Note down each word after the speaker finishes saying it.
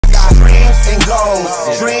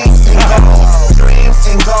goals. Dreams and goals. Dreams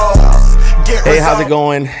and goals. Hey, how's it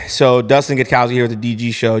going? So Dustin Gutkowski here with the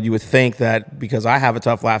DG Show. You would think that because I have a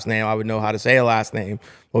tough last name, I would know how to say a last name.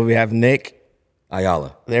 But we have Nick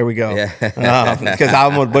Ayala. There we go. Yeah. Because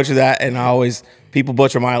I'm going to butcher that, and people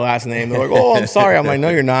butcher my last name. They're like, oh, I'm sorry. I'm like, no,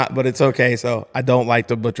 you're not, but it's okay. So I don't like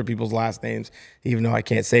to butcher people's last names, even though I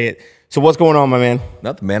can't say it. So what's going on, my man?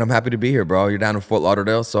 Nothing, man. I'm happy to be here, bro. You're down in Fort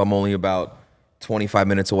Lauderdale, so I'm only about 25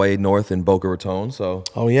 minutes away north in Boca Raton. So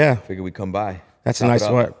oh yeah, figured we'd come by. That's a nice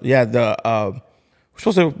one. Yeah, we're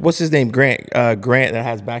supposed to. What's his name? Grant. Grant that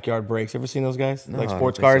has backyard breaks. Ever seen those guys? No, like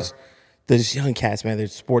sports cars. So. They're just young cats, man. They're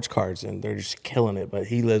sports cars, and they're just killing it. But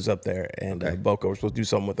he lives up there, and Boca. We're supposed to do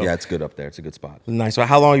something with them. Yeah, it's good up there. It's a good spot. Nice. So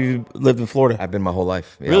how long have you lived in Florida? I've been my whole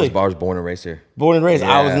life. Yeah, really? I was born and raised here. Born and raised.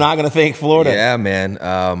 Yeah. I was not going to think Florida. Yeah, man.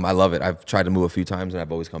 I love it. I've tried to move a few times, and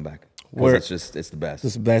I've always come back. It's the best.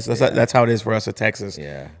 It's the best. That's how it is for us in Texas.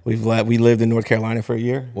 Yeah. We lived in North Carolina for a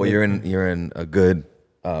year. Well, you're in a good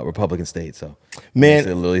Republican state, so man, it's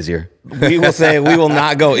a little easier. We will say we will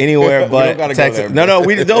not go anywhere but Texas.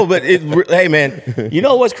 But hey, man, you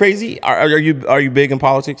know what's crazy? Are you big in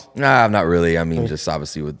politics? Nah, I'm not really. I mean, just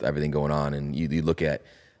obviously with everything going on, and you look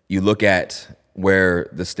at where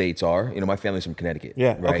the states are. You know, my family's from Connecticut.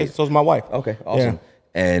 Yeah. Right? Okay. So is my wife. Okay. Awesome. Yeah.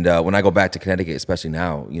 And when I go back to Connecticut, especially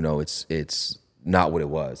now, you know, it's not what it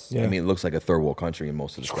was. Yeah. I mean, it looks like a third world country in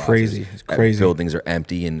most of the spots. Crazy. It's crazy. Buildings are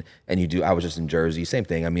empty, and I was just in Jersey, same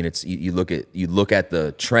thing. I mean, it's you look at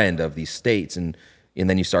the trend of these states, and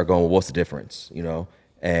then you start going, well, what's the difference, you know?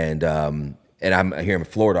 And I'm here in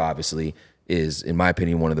Florida, obviously, is in my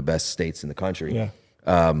opinion one of the best states in the country. Yeah.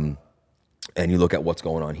 And you look at what's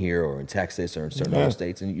going on here, or in Texas, or in certain other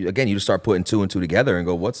states, and you just start putting two and two together and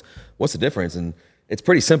go, what's the difference? And it's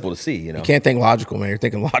pretty simple to see, you know. You can't think logical, man. You're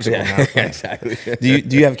thinking logical now. Exactly.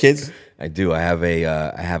 Do you have kids? I do. I have a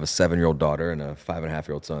 7-year-old daughter and a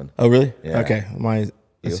 5.5-year-old son. Oh, really? Yeah. Okay.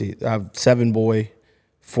 Let's see. I have 7 boy,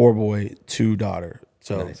 4 boy, 2 daughter.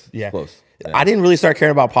 So nice. Yeah. Close. Yeah. I didn't really start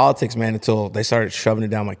caring about politics, man, until they started shoving it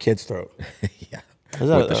down my kid's throat. Yeah.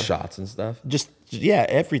 With the shots and stuff.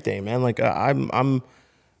 Everything, man. Like I don't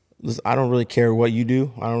really care what you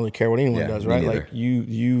do. I don't really care what anyone does, right? Neither. Like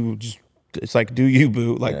you just, it's like, do you,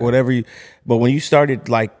 boo? Like whatever you. But when you started,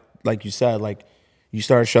 like you said, like you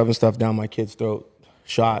started shoving stuff down my kid's throat,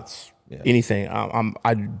 shots, anything.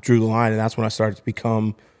 I drew the line, and that's when I started to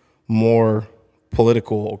become more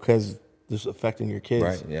political, because this is affecting your kids.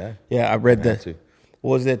 Right. Yeah. Yeah. I read that.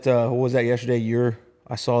 What was that yesterday?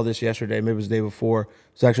 I saw this yesterday. Maybe it was the day before.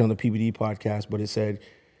 It's actually on the PBD podcast, but it said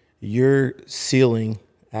your ceiling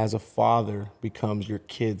as a father becomes your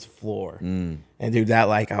kid's floor. And dude, I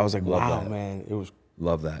was like, wow, man, it was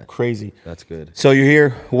crazy. That's good. So you're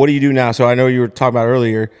here. What do you do now? So I know you were talking about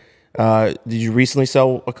earlier. Did you recently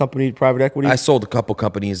sell a company to private equity? I sold a couple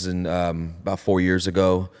companies about 4 years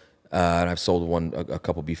ago, and I've sold a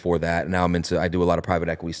couple before that. Now I do a lot of private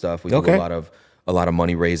equity stuff. We do a lot of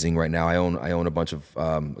money raising right now. I own a bunch of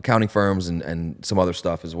accounting firms and some other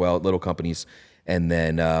stuff as well, little companies. And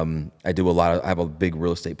then I have a big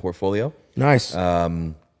real estate portfolio. Nice.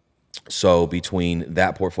 So between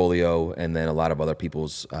that portfolio and then a lot of other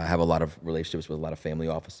people's, I have a lot of relationships with a lot of family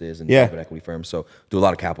offices and private equity firms. So do a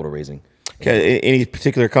lot of capital raising. Okay. Any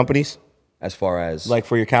particular companies? As far as like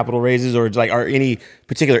for your capital raises, or or any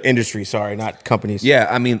particular industry? Sorry, not companies. Yeah,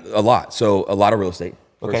 I mean a lot. So a lot of real estate.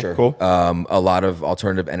 For sure. Cool. A lot of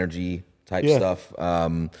alternative energy type stuff.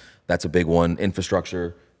 That's a big one.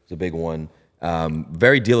 Infrastructure is a big one.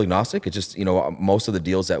 Very deal agnostic. It's just, most of the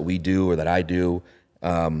deals that we do or that I do,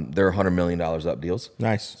 they're $100 million up deals.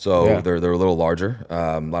 Nice. So they're a little larger.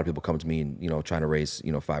 A lot of people come to me and, trying to raise,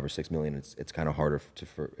 5 or 6 million. It's kind of harder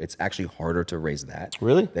it's actually harder to raise that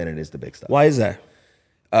than it is the big stuff. Why is that?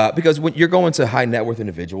 Because when you're going to high net worth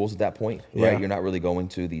individuals at that point, right? You're not really going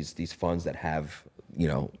to these funds that have,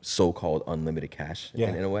 so-called unlimited cash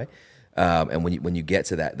in a way. And when you get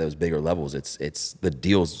to those bigger levels, it's the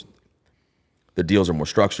deals are more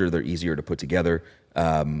structured. They're easier to put together.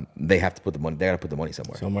 They have to put the money. They got to put the money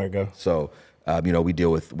somewhere. Somewhere to go. So we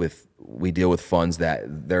deal with funds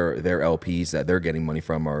that their LPs that they're getting money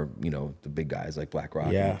from are the big guys like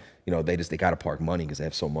BlackRock. Yeah. And, they got to park money because they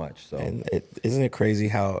have so much. So and isn't it crazy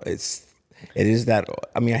how it is that?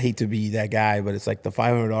 I mean, I hate to be that guy, but it's like the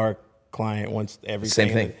 $500 client wants everything.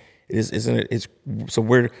 Same thing. It is, isn't it? It's so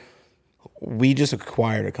we just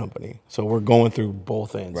acquired a company, so we're going through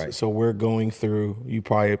both ends. Right. So we're going through. You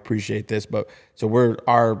probably appreciate this, but so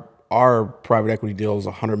our private equity deal is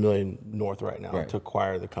 $100 million north right now to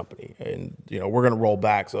acquire the company, and we're going to roll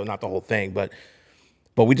back, so not the whole thing, but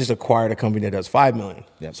But we just acquired a company that does 5 million.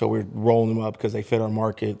 Yep. So we're rolling them up because they fit our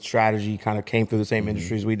market strategy, kind of came through the same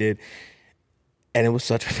industries we did. And it was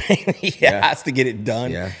such a pain in the ass to get it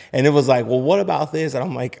done. Yeah. And it was like, well, what about this? And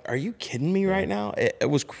I'm like, are you kidding me right now? It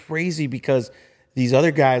was crazy because these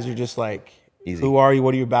other guys are just like, Easy. Who are you?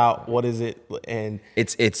 What are you about? What is it? And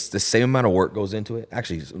it's the same amount of work goes into it.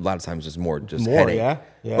 Actually, a lot of times it's more more, headache.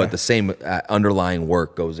 yeah. But the same underlying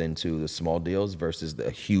work goes into the small deals versus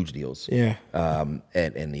the huge deals. Yeah.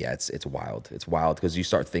 And yeah, it's wild. It's wild because you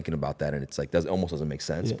start thinking about that and it's like almost doesn't make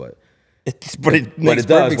sense, but. But it makes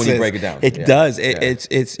does perfect when sense. you break it down. It does.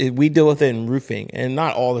 We deal with it in roofing, and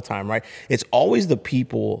not all the time, right? It's always the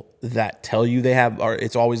people that tell you they have, or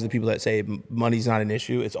it's always the people that say money's not an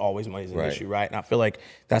issue. It's always money's an issue, right? And I feel like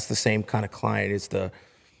that's the same kind of client. It's the,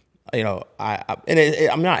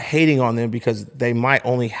 I'm not hating on them because they might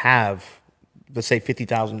only have, let's say,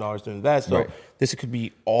 $50,000 to invest. So this could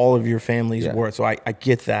be all of your family's worth. So I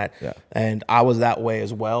get that, and I was that way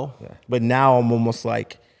as well. Yeah. But now I'm almost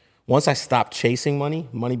like, once I stopped chasing money,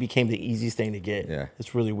 money became the easiest thing to get. Yeah.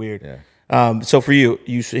 It's really weird. Yeah. So for you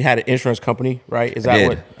had an insurance company, right?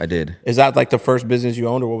 I did. Is that like the first business you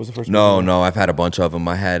owned, or what was the first? No, I've had a bunch of them.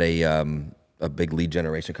 I had a big lead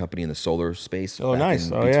generation company in the solar space. Oh, nice.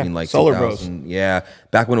 Between like Solar Bros. Yeah,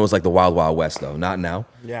 back when it was like the Wild Wild West, though. Not now.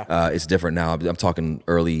 Yeah. It's different now. I'm talking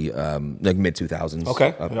early, like mid 2000s.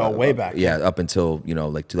 Okay. Way back. Yeah, up until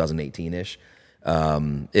like 2018 ish.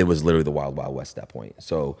 It was literally the Wild Wild West at that point.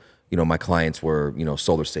 So. My clients were,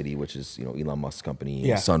 Solar City, which is, Elon Musk's company,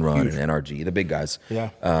 Sunrun and NRG, the big guys.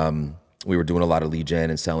 Yeah. We were doing a lot of lead gen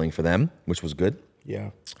and selling for them, which was good.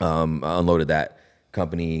 Yeah. I unloaded that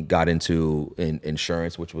company, got into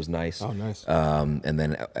insurance, which was nice. Oh, nice. And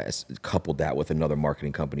then coupled that with another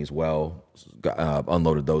marketing company as well.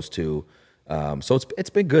 Unloaded those two. So it's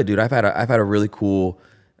been good, dude. I've had a really cool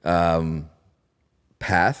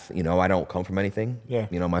path. I don't come from anything. Yeah.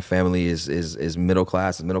 My family is middle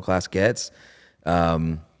class, as middle class gets.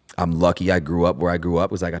 I'm lucky I grew up where I grew up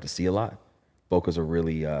because I got to see a lot. Boca's a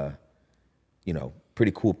really,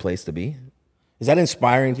 pretty cool place to be. Is that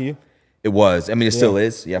inspiring to you? It was. I mean, it still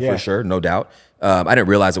is. Yeah, for sure. No doubt. I didn't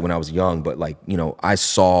realize it when I was young, but I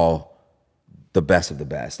saw the best of the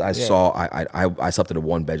best. I slept in a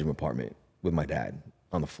 1-bedroom apartment with my dad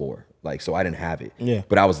on the floor. So I didn't have it. Yeah.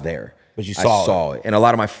 But I was there. But you saw it. And a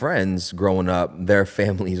lot of my friends growing up, their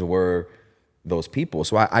families were those people.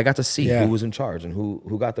 So I got to see who was in charge and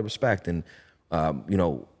who got the respect and,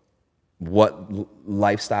 what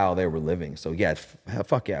lifestyle they were living. So yeah,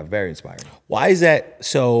 fuck yeah, very inspiring. Why is that?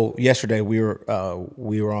 So yesterday we were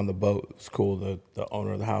on the boat. It's cool. The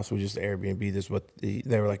owner of the house was just Airbnb this, but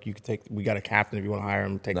they were like, we got a captain if you want to hire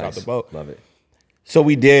him, take out the boat. Love it. So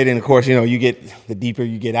we did, and of course, you get the deeper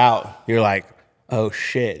you get out, you're like, oh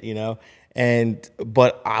shit,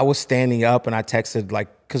 but I was standing up and I texted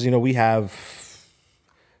because we have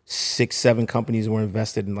 6-7 companies we're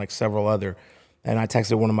invested in, several other, and I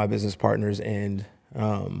texted one of my business partners and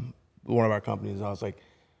one of our companies. I was like,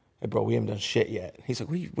 hey bro, we haven't done shit yet. He's like,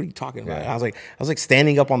 what are you talking about? I was like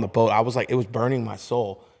standing up on the boat. I was like, it was burning my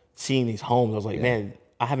soul seeing these homes. I was like, man,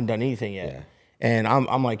 I haven't done anything yet. And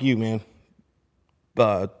I'm like you, man.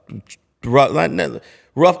 Rough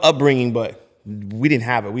upbringing, but we didn't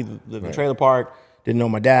have it. We lived in a trailer park, didn't know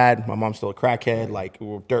my dad. My mom's still a crackhead, we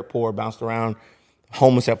were dirt poor, bounced around,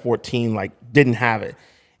 homeless at 14, didn't have it.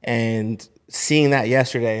 And seeing that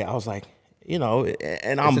yesterday, I was like, and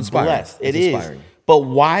I'm blessed. It is. But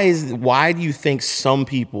why do you think some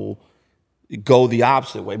people go the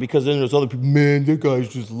opposite way? Because then there's other people, man, that guy's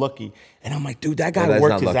just lucky. And I'm like, dude, that guy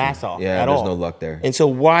worked his ass off at all. There's no luck there. And so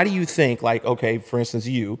why do you think, okay, for instance,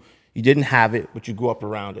 you didn't have it, but you grew up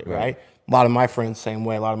around it, right? A lot of my friends, same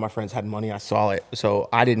way. A lot of my friends had money. I saw it. So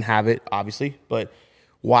I didn't have it, obviously. But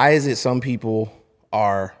why is it some people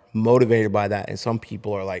are motivated by that and some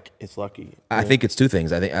people are like, it's lucky? I think it's two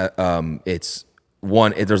things. I think it's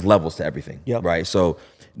one, there's levels to everything, right? So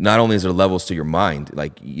not only is there levels to your mind,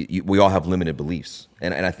 we all have limited beliefs.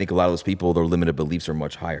 And I think a lot of those people, their limited beliefs are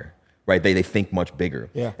much higher, right? They think much bigger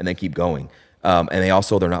and then keep going. And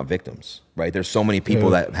they're not victims, right? There's so many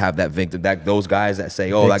people that have that victim, those guys that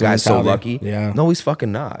say, oh, that guy's so lucky. Yeah. No, he's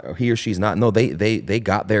fucking not, or he or she's not. No, they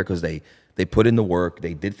got there because they put in the work.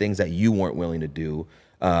 They did things that you weren't willing to do.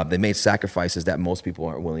 They made sacrifices that most people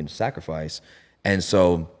aren't willing to sacrifice. And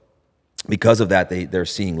so because of that, they're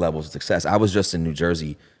seeing levels of success. I was just in New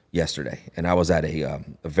Jersey yesterday, and I was at a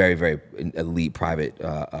very, very elite private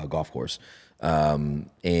golf course.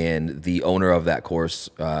 And the owner of that course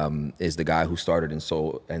is the guy who started and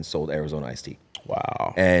sold Arizona Iced Tea.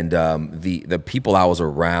 Wow. And the people I was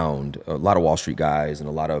around, a lot of Wall Street guys and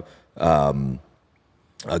a lot of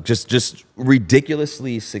just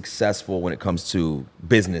ridiculously successful when it comes to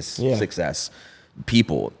business success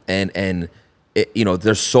people. And it, you know,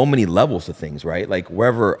 there's so many levels to things, right? Like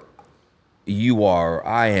wherever you are,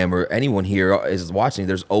 I am, or anyone here is watching,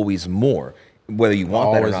 there's always more. Whether you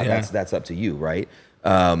want that or not, that's up to you, right?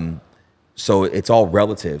 So it's all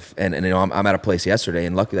relative. And you know, I'm at a place yesterday,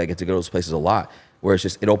 and luckily I get to go to those places a lot, where it's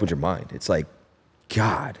just, it opens your mind. It's like,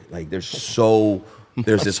 God, like there's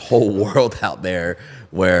this whole world out there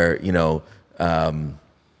where, you know,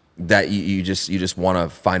 that you just want to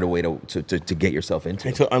find a way to get yourself into,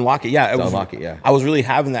 and to unlock it. Yeah, unlock it. Yeah, I was really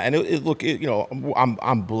having that, and look, you know,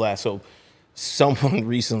 I'm blessed. So someone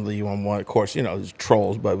recently on one, of course, you know, there's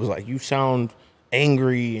trolls, but it was like, you sound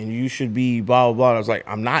angry and you should be blah blah blah. I was like,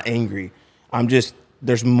 I'm not angry. I'm just,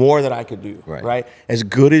 there's more that I could do. Right? As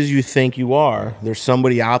good as you think you are, there's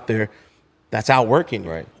somebody out there that's outworking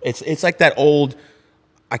you. Right. It's like that old,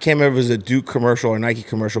 I can't remember if it was a Duke commercial or Nike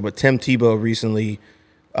commercial, but Tim Tebow recently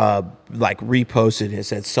like reposted and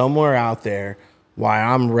said, somewhere out there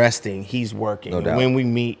while I'm resting, he's working. No doubt. And when we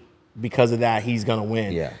meet, because of that, he's gonna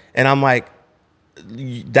win. Yeah. And I'm like,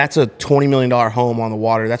 that's a $20 million home on the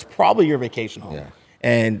water. That's probably your vacation home. Yeah.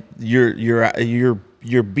 And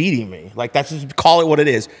you're beating me. Like, that's just, call it what it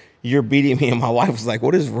is. You're beating me. And my wife was like,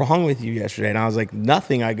 what is wrong with you yesterday? And I was like,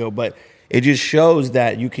 nothing. I go, but it just shows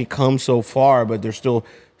that you can come so far, but there's still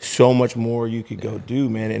so much more you could go do,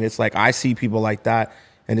 man. And it's like, I see people like that,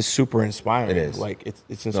 and it's super inspiring. It is. Like,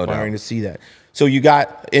 it's inspiring to see that. So you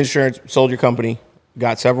got insurance, sold your company,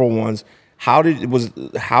 got several ones. What was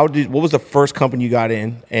the first company you got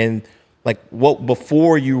in? And like, what,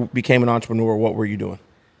 before you became an entrepreneur, what were you doing?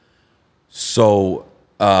 So,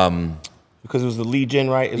 because it was the lead gen,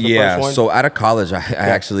 right? Is the first one? So out of college, I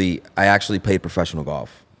actually played professional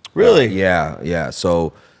golf. Really? Yeah.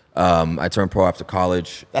 So I turned pro after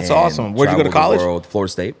college. That's awesome. Where'd you go to college?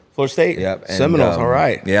 Florida State. Florida State? Yep. And, Seminoles, all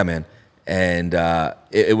right. Yeah, man. And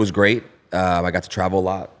it was great. I got to travel a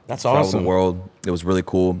lot. That's Travel awesome. the world. It was really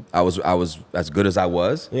cool. I was as good as I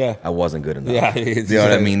was. Yeah. I wasn't good enough. Yeah. You know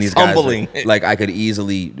what I mean? These humbling. guys, like, I could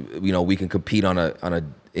easily, you know, we can compete on a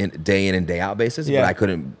day in and day out basis, but I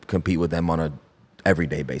couldn't compete with them on a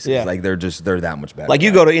everyday basis. Yeah. Like, they're that much better. Like,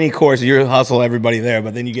 you go to any course, you hustle everybody there,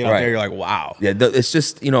 but then you get out there, you're like, wow. Yeah, it's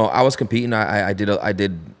just, you know, I was competing. I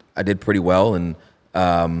did pretty well, and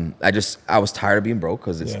I was tired of being broke,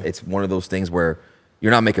 because it's one of those things where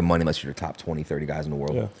you're not making money unless you're the top 20, 30 guys in the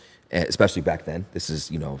world. Yeah. And especially back then. This is,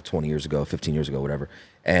 you know, 20 years ago, 15 years ago, whatever.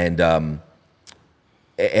 And I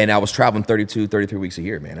was traveling 32, 33 weeks a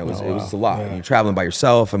year, man. It was a lot. Yeah. And you're traveling by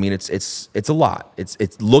yourself. I mean, it's a lot.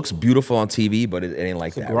 It looks beautiful on TV, but it ain't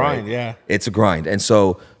like that. It's a grind, right? yeah. It's a grind. And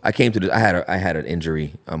so I came to this, I had an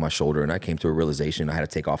injury on my shoulder, and I came to a realization I had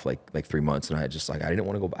to take off like 3 months, and I just, like, I didn't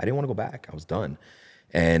want to go back. I was done.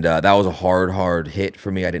 And that was a hard hit for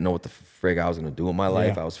me. I didn't know what the frig I was going to do in my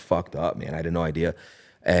life. I was fucked up, man. I had no idea.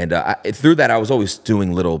 And through that, I was always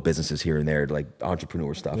doing little businesses here and there, like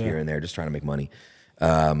entrepreneur stuff here and there, just trying to make money.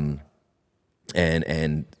 After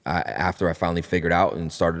I finally figured out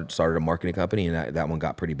and started a marketing company, and that one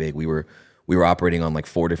got pretty big. We were operating on like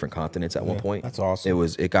 4 different continents at one point. That's awesome.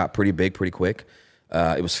 It got pretty big pretty quick.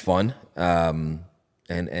 It was fun.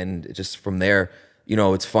 And just from there, you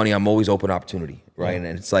know, it's funny. I'm always open to opportunity, right? And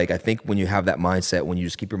it's like, I think when you have that mindset, when you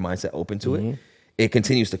just keep your mindset open to it, it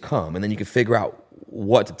continues to come, and then you can figure out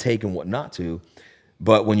what to take and what not to.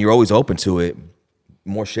 But when you're always open to it,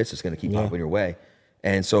 more shit's just going to keep popping your way.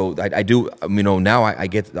 And so I do, you know, now I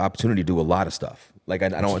get the opportunity to do a lot of stuff. Like, I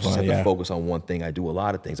don't just have to focus on one thing. I do a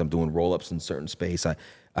lot of things. I'm doing roll-ups in certain space. I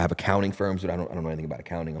have accounting firms, but I don't know anything about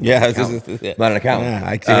accounting. I'm not an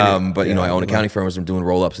accountant. But, you know, I own accounting firms. I'm doing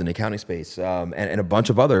roll-ups in the accounting space, and a bunch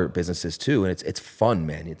of other businesses too. And it's fun,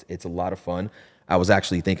 man. It's a lot of fun. I was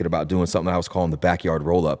actually thinking about doing something I was calling the backyard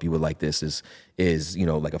roll-up. You would like this is you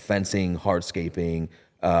know, like a fencing, hardscaping,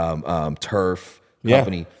 turf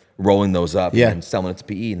company, rolling those up and selling it to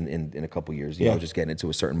PE in a couple years. You know, just getting into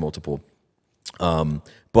a certain multiple.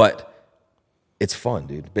 But it's fun,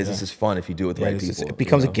 dude. Business is fun if you do it with the right people. It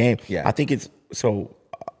becomes a game. Yeah. I think it's so.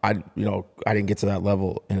 I didn't get to that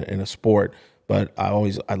level in a sport, but I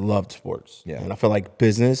loved sports. Yeah. And I feel like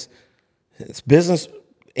business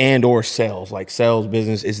and or sales, like sales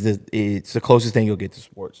business it's the closest thing you'll get to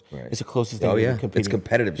sports. Right. It's the closest thing. You'll compete. It's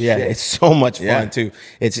competitive. Yeah, shit. it's so much fun too.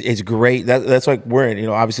 It's great. That's like we're in. You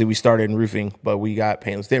know, obviously we started in roofing, but we got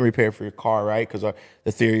paintless dent repair for your car, right? Because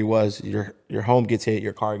the theory was your home gets hit,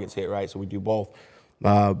 your car gets hit, right? So we do both.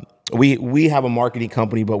 We have a marketing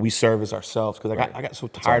company, but we service ourselves, because I got so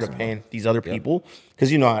tired of paying these other people,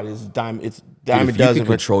 because you know how it is. It's dime a dozen. If you can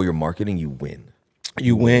control your marketing, you win.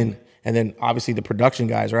 You win. And then obviously the production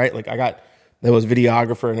guys, right? Like there was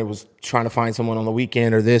videographer and it was trying to find someone on the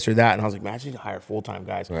weekend or this or that. And I was like, man, I just need to hire full-time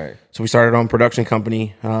guys. Right. So we started our own production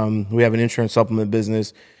company. We have an insurance supplement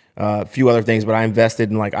business, a few other things, but I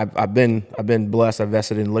invested in like, I've been blessed. I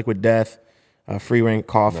invested in Liquid Death, Free Rank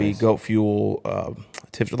Coffee, Goat Fuel,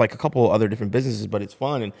 tips, like a couple of other different businesses, but it's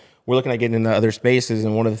fun. And we're looking at getting into other spaces.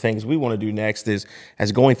 And one of the things we want to do next is,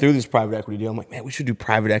 as going through this private equity deal, I'm like, man, we should do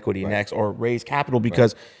private equity next or raise capital,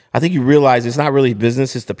 because I think you realize it's not really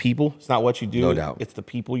business, it's the people. It's not what you do. No doubt. It's the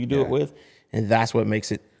people you do it with. And that's what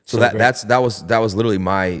makes it so great. that was literally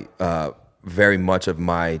my very much of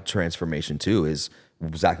my transformation too, is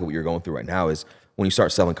exactly what you're going through right now. Is when you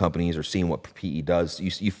start selling companies or seeing what PE does,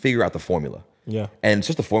 you figure out the formula. Yeah. And it's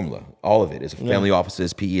just a formula. All of it is family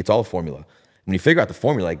offices, PE, it's all a formula. When you figure out the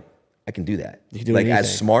formula, like, I can do that. You can do like anything.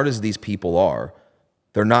 As smart as these people are,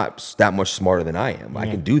 they're not that much smarter than I am. I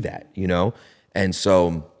can do that, you know? And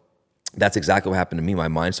so that's exactly what happened to me. My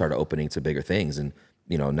mind started opening to bigger things. And,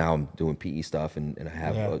 you know, now I'm doing PE stuff and I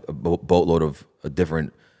have a boatload of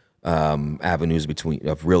different avenues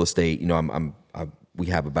of real estate. You know, we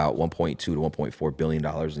have about 1.2 to 1.4 billion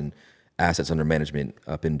dollars in assets under management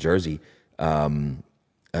up in Jersey,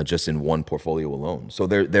 just in one portfolio alone. So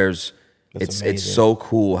it's so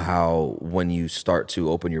cool how when you start to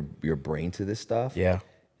open your brain to this stuff,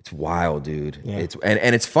 it's wild, dude. Yeah.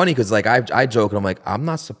 And it's funny because like I joke and I'm like, I'm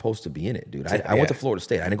not supposed to be in it, dude. I went to Florida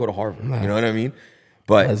State. I didn't go to Harvard. You know what I mean?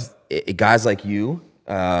 But guys like you,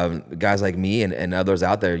 guys like me, and others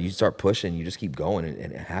out there, you start pushing, you just keep going,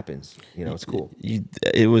 and it happens. You know, it's cool.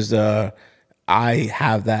 It was. I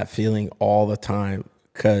have that feeling all the time,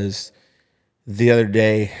 because the other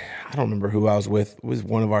day, I don't remember who I was with. It was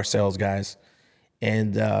one of our sales guys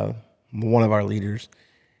and one of our leaders.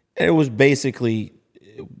 And it was basically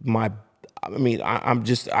I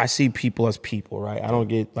see people as people, right? I don't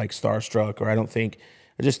get like starstruck, or I don't think,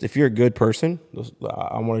 if you're a good person,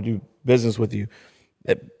 I want to do business with you.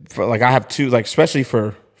 Like I have two, like especially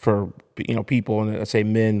for you know, people, and I say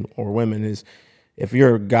men or women, is if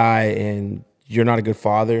you're a guy and you're not a good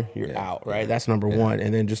father, you're out, right? That's number one.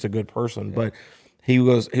 And then just a good person. But he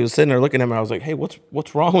was sitting there looking at me. I was like, hey,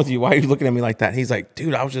 what's wrong with you? Why are you looking at me like that? And he's like,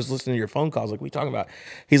 dude, I was just listening to your phone calls. Like, what are you talking about?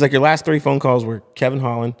 He's like, your last 3 phone calls were Kevin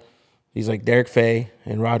Holland. He's like, Derek Fay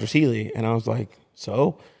and Roger Healy. And I was like,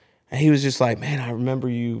 so? And he was just like, man, I remember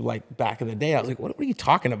you like back in the day. I was like, what are you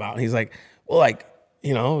talking about? And he's like, well, like,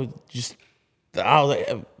 you know, just, I was like,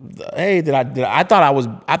 hey, I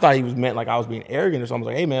thought he was meant like I was being arrogant or something.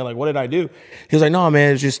 I was like, hey man, like what did I do? He was like, no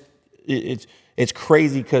man, it's just, it's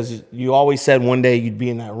crazy because you always said one day you'd be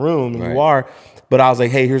in that room, and you are. But I was like,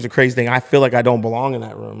 hey, here's the crazy thing. I feel like I don't belong in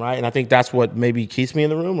that room, right? And I think that's what maybe keeps me in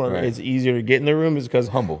the room, or it's easier to get in the room, is because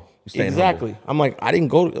humble. Exactly. Humble. I'm like, I didn't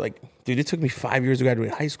go to, like, dude, it took me 5 years to graduate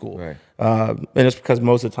high school. Right. And it's because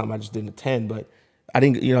most of the time I just didn't attend, but I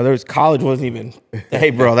didn't, you know, there was college wasn't even, hey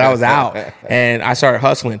bro, that was out. And I started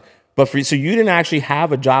hustling. But so you didn't actually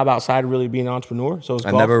have a job outside of really being an entrepreneur? So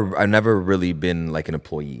I've never really been like an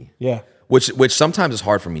employee. Yeah. Which sometimes is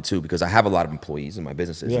hard for me too, because I have a lot of employees in my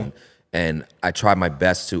businesses, and I try my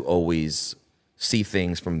best to always see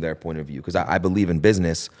things from their point of view, because I believe in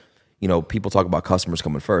business. You know, people talk about customers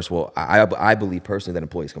coming first. Well, I believe personally that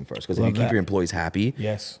employees come first, because if you keep your employees happy,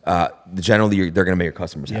 generally they're going to make your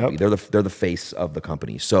customers happy. They're the face of the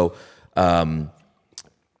company. So, so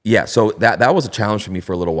that was a challenge for me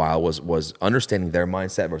for a little while, was understanding their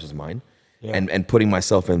mindset versus mine. And putting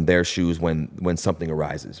myself in their shoes when something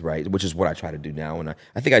arises, right? Which is what I try to do now, and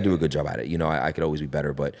I think I do a good job at it. You know, I could always be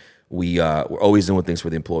better, but we're always doing things for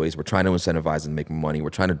the employees. We're trying to incentivize them to make money. We're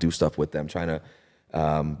trying to do stuff with them.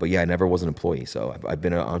 But yeah, I never was an employee, so I've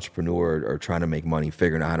been an entrepreneur or trying to make money,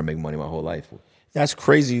 figuring out how to make money my whole life. That's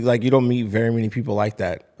crazy. Like, you don't meet very many people like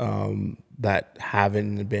that that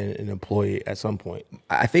haven't been an employee at some point.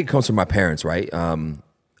 I think it comes from my parents, right?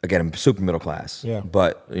 Again, I'm super middle class. Yeah.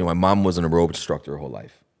 But you know, my mom was an aerobics instructor her whole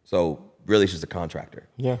life, so really she's a contractor.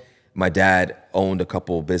 Yeah. My dad owned a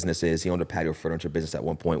couple of businesses. He owned a patio furniture business at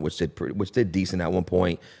one point, which did decent at one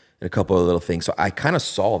point, and a couple of little things. So I kind of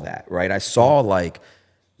saw that, right? I saw like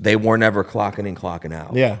they were never clocking in, clocking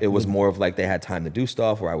out. Yeah. It was more of like they had time to do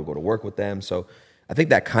stuff, or I would go to work with them. So I think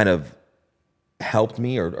that kind of helped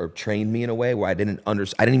me or trained me in a way where I didn't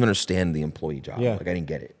even understand the employee job. Like I didn't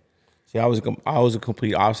get it. See, I was a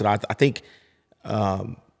complete opposite. I think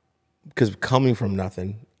because coming from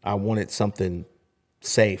nothing, I wanted something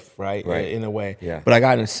safe, right? In a way. Yeah. But I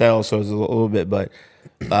got into sales, so it was a little bit. But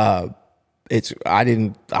I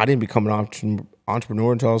didn't become an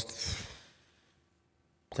entrepreneur until I was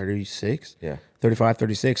 36. Yeah. 35,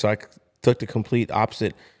 36. So I took the complete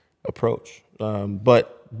opposite approach.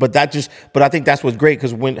 But but I think that's what's great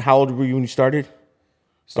because how old were you when you started?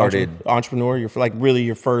 Entrepreneur. You're like really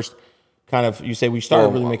your first kind of. You say we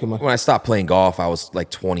started really making money. When I stopped playing golf, I was like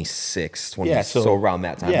 26, 20, so around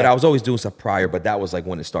that time. But I was always doing stuff prior. But that was like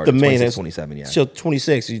when it started. 26, 27. Yeah. So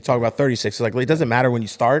 26. You talk about 36. It's like it doesn't matter when you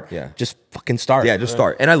start. Yeah. Just fucking start. Yeah, just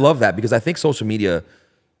start. And I love that because I think social media,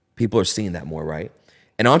 people are seeing that more, right?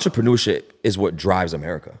 And entrepreneurship is what drives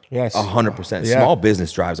America. Yes. 100%. Small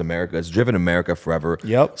business drives America. It's driven America forever.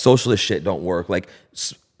 Yep. Socialist shit don't work. Like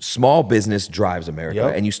small business drives America.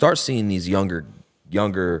 Yep. And you start seeing these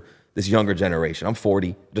this younger generation. I'm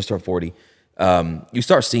 40, just turned 40. You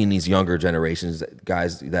start seeing these younger generations,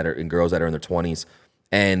 guys that are and girls that are in their 20s,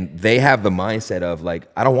 and they have the mindset of like,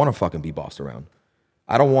 I don't want to fucking be bossed around.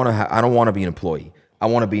 I don't want to be an employee. I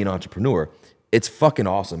want to be an entrepreneur. It's fucking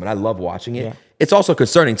awesome, and I love watching it. Yeah. It's also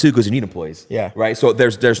concerning too because you need employees. Yeah. Right. So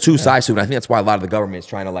there's two sides to it. And I think that's why a lot of the government is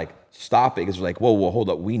trying to like stop it because they're like, whoa, hold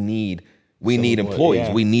up. We need employees.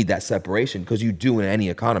 Yeah. We need that separation because you do in any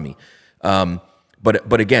economy.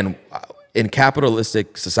 But again, in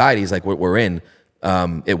capitalistic societies like what we're in,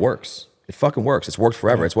 it works. It fucking works. It's worked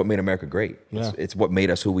forever. Yeah. It's what made America great. Yeah. It's what made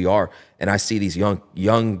us who we are. And I see these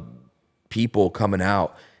young people coming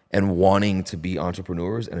out and wanting to be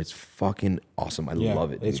entrepreneurs, and it's fucking awesome. I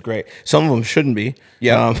love it. Dude. It's great. Some of them shouldn't be.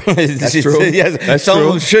 Yeah, that's true. Yes, that's some true.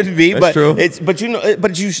 of them shouldn't be. That's true. But you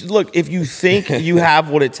look. If you think you have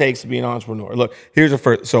what it takes to be an entrepreneur, look. Here's the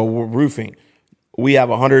first. So we're roofing. We have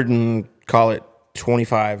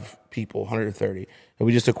 25 people, 130, and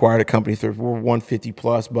we just acquired a company. We're 150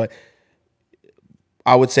 plus, but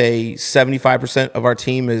I would say 75% of our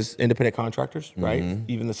team is independent contractors, right?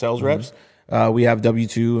 Even the sales reps. We have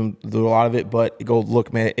W-2 and do a lot of it, but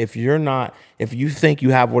look, man, if you think you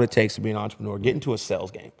have what it takes to be an entrepreneur, get into a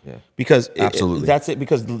sales game. Yeah. Because absolutely. That's it.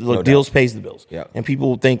 Because look, deals pays the bills. Yeah. And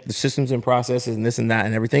people think the systems and processes and this and that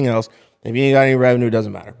and everything else, if you ain't got any revenue, it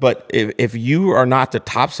doesn't matter. But if you are not the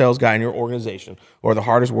top sales guy in your organization or the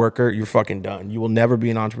hardest worker, you're fucking done. You will never be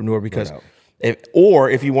an entrepreneur because if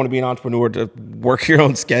you want to be an entrepreneur to work your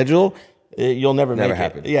owant schedule, you'll never make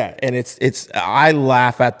happen. it. Yeah, and it's. I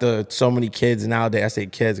laugh at so many kids nowadays. I say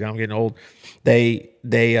kids, I'm getting old. They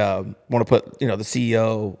want to put the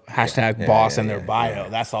CEO #boss in their bio.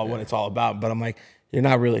 That's all what it's all about. But I'm like, you're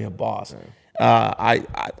not really a boss. I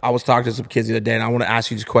was talking to some kids the other day, and I want to ask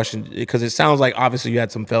you this question because it sounds like obviously you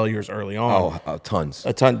had some failures early on. Tons.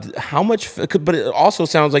 A ton. How much? But it also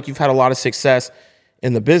sounds like you've had a lot of success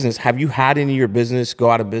in the business. Have you had any of your business go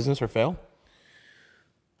out of business or fail?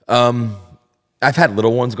 I've had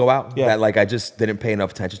little ones go out that like I just didn't pay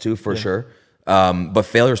enough attention to for sure. But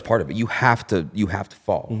failure is part of it. You have to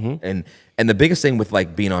fall. And the biggest thing with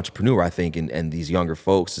like being an entrepreneur, I think, and these younger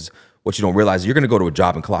folks is what you don't realize. You're going to go to a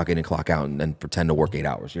job and clock in and clock out and pretend to work 8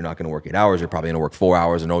 hours. You're not going to work 8 hours. You're probably going to work 4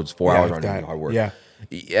 hours and know it's 4 hours aren't even hard work. Yeah.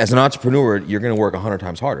 As an entrepreneur, you're going to work 100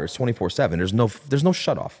 times harder. It's 24/7. There's no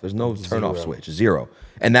shut off. There's no turn off switch. Zero.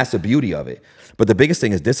 And that's the beauty of it. But the biggest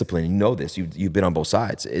thing is discipline. You know this. You've been on both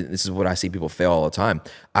sides. This is what I see people fail all the time.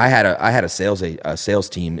 I had a sales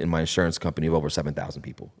team in my insurance company of over 7,000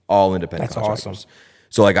 people, all independent contractors. Awesome.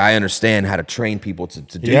 So like I understand how to train people to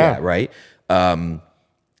do that, right? And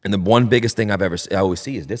the one biggest thing I always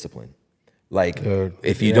see is discipline. Like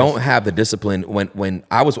if you don't have the discipline, when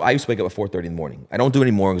I used to wake up at 4:30 in the morning. I don't do it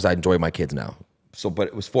anymore because I enjoy my kids now. But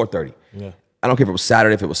it was 4:30. Yeah. I don't care if it was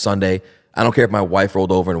Saturday, if it was Sunday. I don't care if my wife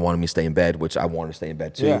rolled over and wanted me to stay in bed, which I wanted to stay in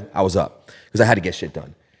bed too. Yeah. I was up because I had to get shit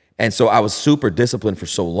done. And so I was super disciplined for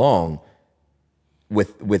so long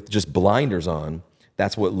with just blinders on.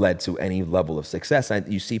 That's what led to any level of success.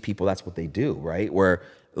 And you see people, that's what they do, right? Where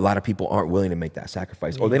a lot of people aren't willing to make that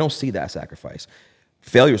sacrifice or they don't see that sacrifice.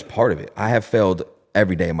 Failure is part of it. I have failed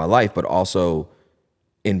every day of my life, but also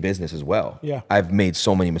in business as well. Yeah. I've made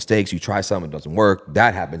so many mistakes. You try something, it doesn't work.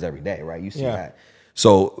 That happens every day, right? You see that.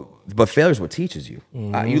 So, but failure is what teaches you.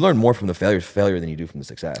 You learn more from the failure than you do from the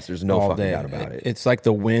success. There's no fucking doubt about it. It's like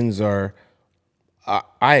the wins are,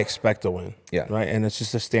 I expect to win. Yeah. Right. And it's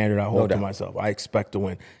just a standard I hold to myself. I expect to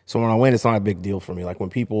win. So when I win, it's not a big deal for me. Like when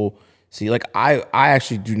people see, like I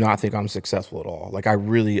actually do not think I'm successful at all. Like I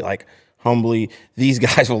really humbly, these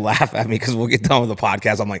guys will laugh at me because we'll get done with the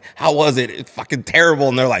podcast. I'm like, how was it? It's fucking terrible.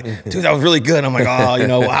 And they're like, dude, that was really good. And I'm like,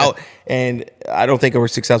 oh, how? And I don't think we're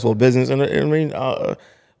successful in business. And I mean,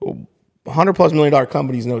 $100+ million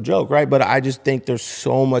company is no joke, right? But I just think there's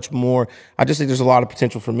so much more. I just think there's a lot of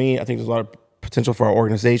potential for me. I think there's a lot of potential for our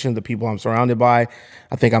organization, the people I'm surrounded by.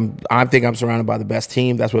 I think I'm surrounded by the best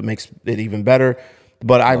team. That's what makes it even better.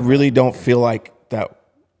 But I really don't feel like that,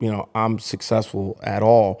 I'm successful at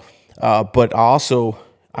all. But also,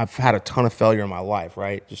 I've had a ton of failure in my life,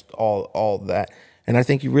 right? Just all that. And I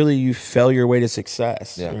think you fail your way to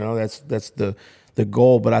success. Yeah. You know, that's the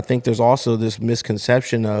goal. But I think there's also this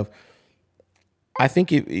misconception of, I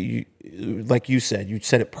think like you said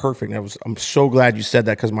it perfect. I'm so glad you said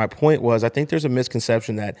that, because my point was, I think there's a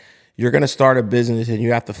misconception that you're going to start a business and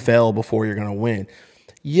you have to fail before you're going to win.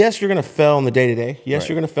 Yes, you're going to fail in the day-to-day. Yes,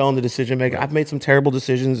 you're going to fail in the decision making. I've made some terrible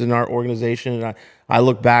decisions in our organization, and I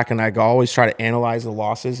look back and I always try to analyze the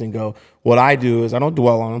losses and go, what I do is I don't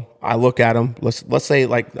dwell on them. I look at them. Let's say,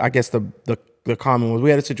 like, I guess the common was,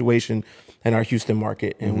 we had a situation in our Houston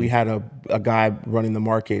market, and we had a guy running the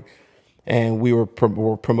market, and we were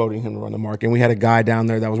promoting him to run the market. And we had a guy down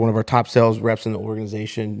there that was one of our top sales reps in the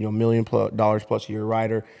organization, $1 million plus a year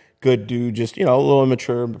rider. Good dude, just, a little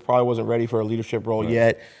immature, but probably wasn't ready for a leadership role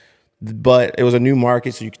yet. But it was a new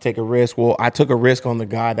market, so you could take a risk. Well, I took a risk on the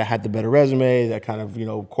guy that had the better resume, that kind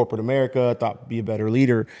of, corporate America, thought would be a better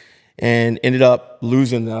leader, and ended up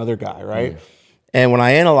losing the other guy, right? And when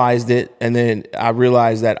I analyzed it, and then I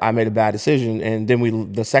realized that I made a bad decision, and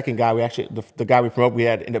then the second guy, the guy we promoted, we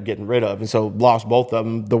had to end up getting rid of, and so lost both of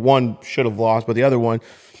them. The one should have lost, but the other one,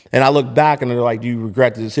 and I look back and they're like, do you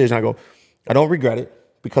regret the decision? I go, I don't regret it,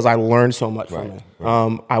 because I learned so much from it.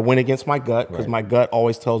 I went against my gut, because my gut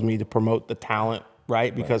always tells me to promote the talent,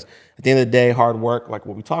 right? Because at the end of the day, hard work, like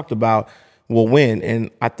what we talked about, will win.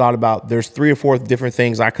 And I thought about, there's 3 or 4 different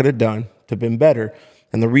things I could have done to been better.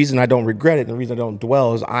 And the reason I don't regret it, and the reason I don't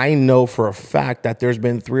dwell, is I know for a fact that there's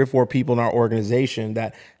been 3 or 4 people in our organization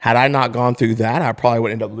that, had I not gone through that, I probably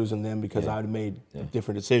would end up losing them, because I would have made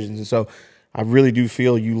different decisions. And so I really do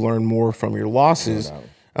feel you learn more from your losses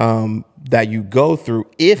that you go through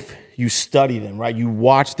if you study them, right? You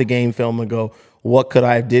watch the game film and go, what could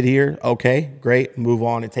I have did here? Okay, great, move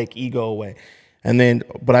on and take ego away. And then,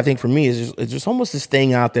 but I think for me, it's just almost this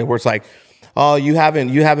thing out there where it's like, oh, you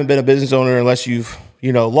haven't been a business owner unless you've,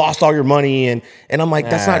 lost all your money. And I'm like,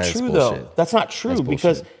 that's not true though. That's not true,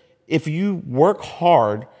 because if you work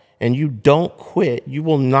hard and you don't quit, you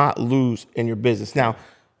will not lose in your business. Now,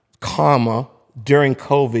 during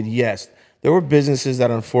COVID, yes, there were businesses that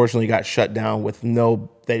unfortunately got shut down with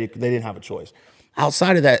they didn't have a choice.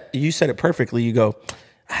 Outside of that, you said it perfectly. You go,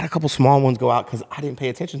 I had a couple small ones go out because I didn't pay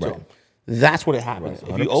attention to them. That's what it happens.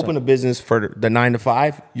 If you open a business for the 9 to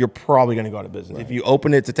 5, you're probably going to go out of business. If you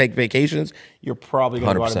open it to take vacations, you're probably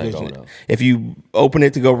going to go out of business. If you open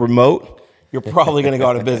it to go remote, you're probably going to go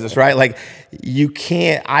out of business, right? Like, you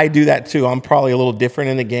can't. I do that too. I'm probably a little different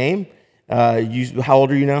in the game. How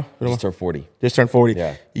old are you now? Just turned 40. Just turned 40.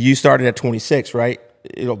 Yeah. You started at 26, right?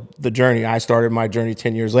 The journey. I started my journey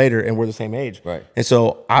 10 years later, and we're the same age. Right. And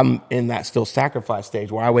so I'm in that still sacrifice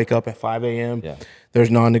stage where I wake up at 5 a.m. Yeah. There's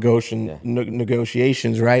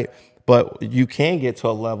negotiations, right? But you can get to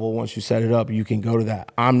a level once you set it up. You can go to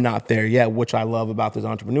that. I'm not there yet, which I love about this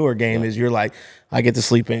entrepreneur game is you're like, I get to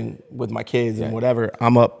sleep in with my kids and whatever.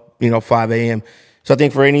 I'm up, 5 a.m. So I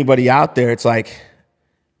think for anybody out there, it's like,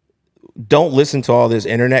 don't listen to all this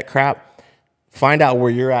internet crap. Find out where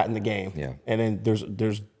you're at in the game. Yeah. And then there's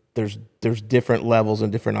different levels and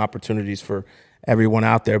different opportunities for everyone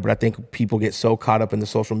out there. But I think people get so caught up in the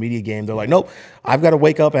social media game. They're like, nope, I've got to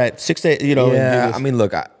wake up at 6 a.m. Yeah. I mean,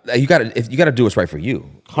 look, you got to do what's right for you.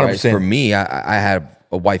 100%. Right? For me, I had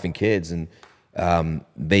a wife and kids, and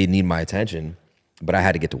they need my attention, but I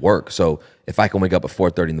had to get to work. So if I can wake up at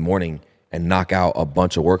 4:30 in the morning and knock out a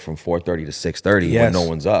bunch of work from 4:30 to 6:30 when no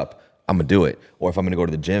one's up, I'm gonna do it. Or if I'm gonna go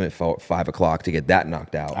to the gym at 5 o'clock to get that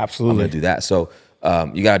knocked out, absolutely, I'm gonna do that. So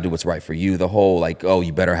you gotta do what's right for you. The whole like, oh,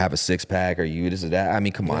 you better have a 6-pack or you this or that. I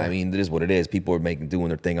mean, come on. I mean, it is what it is. People are doing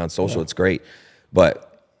their thing on social. It's great,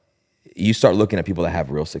 but you start looking at people that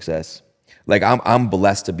have real success. Like I'm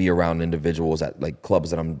blessed to be around individuals at like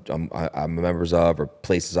clubs that I'm members of or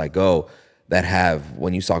places I go that have.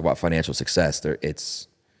 When you talk about financial success,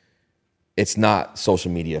 it's not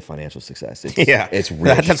social media financial success. It's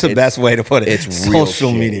real. That's the best way to put it. It's real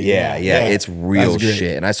social media. Yeah. It's real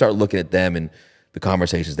shit. And I start looking at them and the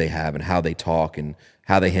conversations they have and how they talk and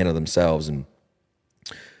how they handle themselves and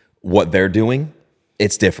what they're doing.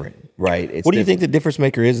 It's different, right? What do you think the difference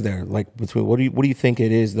maker is there? Like between what do you think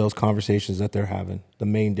it is? Those conversations that they're having, the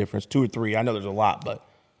main difference, 2 or 3. I know there's a lot, but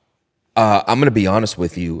I'm gonna be honest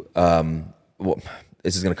with you. Well,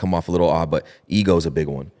 this is gonna come off a little odd, but ego is a big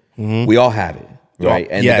one. Mm-hmm. We all have it, right?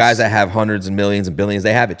 And the guys that have hundreds and millions and billions,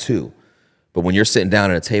 they have it too. But when you're sitting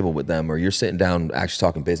down at a table with them or you're sitting down actually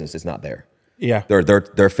talking business, it's not there. Yeah.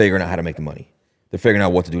 They're figuring out how to make the money. They're figuring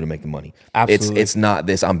out what to do to make the money. Absolutely. It's not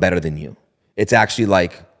this, I'm better than you. It's actually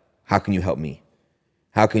like, how can you help me?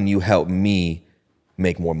 How can you help me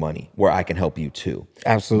make more money, where I can help you too.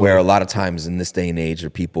 Absolutely. Where a lot of times in this day and age,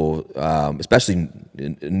 of people, especially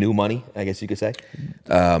new money, I guess you could say,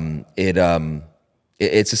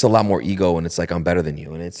 it's just a lot more ego, and it's like, I'm better than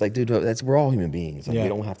you, and it's like, dude, we're all human beings. Like, we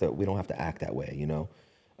don't have to act that way, you know.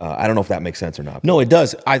 I don't know if that makes sense or not. No, it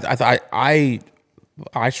does. I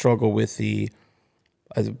struggle with it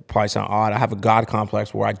probably sound odd. I have a God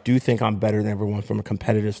complex where I do think I'm better than everyone from a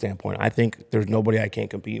competitive standpoint. I think there's nobody I can't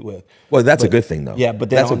compete with. Well, that's a good thing, though. Yeah, but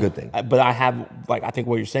that's a good thing. But I have, like, I think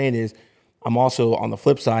what you're saying is, I'm also on the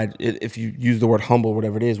flip side, if you use the word humble,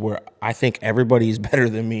 whatever it is, where I think everybody is better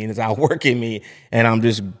than me and is outworking me, and I'm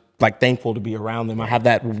just like thankful to be around them. I have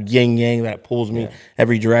that yin yang that pulls me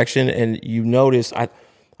every direction. And you notice, I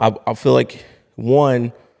feel like,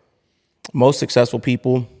 one, most successful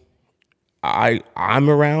people I'm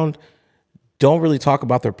around don't really talk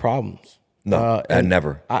about their problems. No, and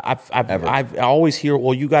never. I always hear,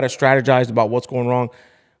 well, you got to strategize about what's going wrong.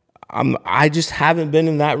 I just haven't been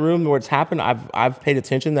in that room where it's happened. I've paid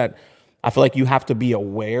attention that I feel like you have to be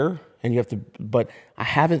aware, and you have to, but I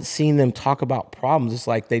haven't seen them talk about problems. It's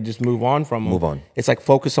like they just move on from them. Move on. It's like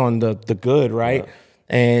focus on the good, right? Yeah.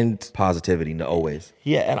 And positivity, always.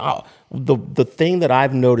 Yeah, and the thing that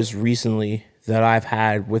I've noticed recently that I've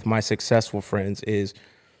had with my successful friends is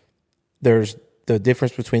there's the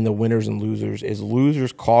difference between the winners and losers is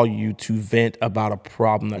losers call you to vent about a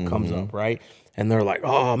problem that comes up, right? And they're like,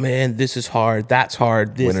 oh man, this is hard, that's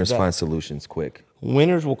hard. Winners find solutions quick.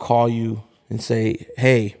 Winners will call you and say,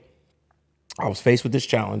 hey, I was faced with this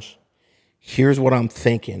challenge. Here's what I'm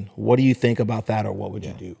thinking. What do you think about that, or what would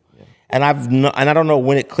you do? Yeah. And I don't know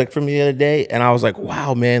when it clicked for me the other day, and I was like,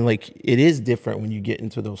 wow, man, like it is different when you get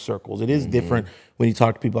into those circles. It is different when you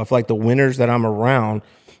talk to people. I feel like the winners that I'm around,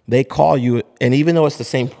 they call you, and even though it's the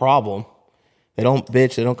same problem, they don't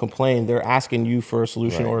bitch, they don't complain. They're asking you for a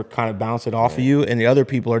solution or kind of bounce it off of you, and the other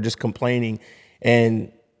people are just complaining.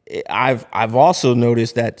 And I've also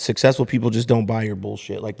noticed that successful people just don't buy your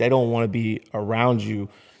bullshit. Like, they don't want to be around you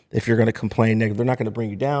if you're going to complain negative. They're not going to bring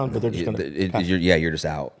you down, but they're just going to. You're just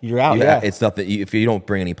out. You're out. It's nothing. If you don't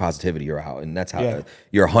bring any positivity, you're out, and that's how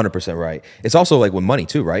you're 100% right. It's also like with money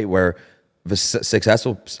too, right? Where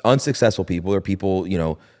the unsuccessful people, or people, you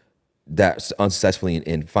know, that unsuccessfully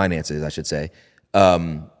in finances, I should say,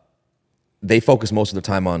 they focus most of their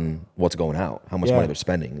time on what's going out, how much money they're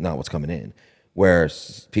spending, not what's coming in.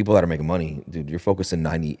 Whereas people that are making money, dude, you're focusing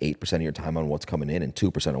 98% of your time on what's coming in and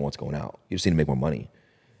 2% on what's going out. You just need to make more money,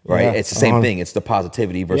 right? It's the same thing. It's the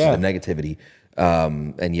positivity versus the negativity.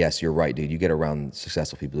 And yes, you're right, dude. You get around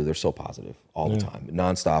successful people, dude, they're so positive all the time,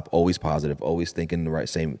 nonstop, always positive, always thinking the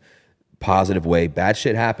same positive way. Bad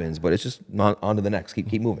shit happens, but it's just on to the next.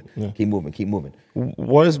 Keep moving. Keep moving.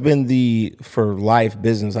 What has been for life,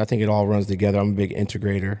 business? I think it all runs together. I'm a big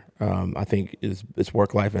integrator. I think it's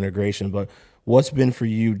work-life integration. But what's been for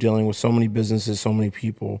you dealing with so many businesses, so many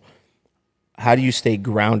people? How do you stay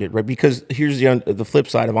grounded, right? Because here's the flip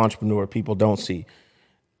side of entrepreneur people don't see.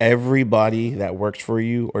 Everybody that works for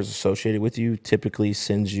you or is associated with you typically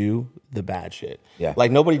sends you the bad shit. Yeah. Like,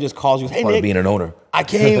 nobody just calls you, hey, Nick, being an owner. I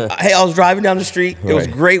came, hey, I was driving down the street. It was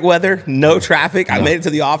great weather, no traffic. I made it to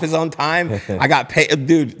the office on time. I got paid.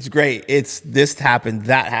 Dude, it's great. It's this happened,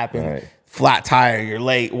 that happened. Flat tire, you're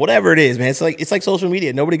late, whatever it is, man. It's like social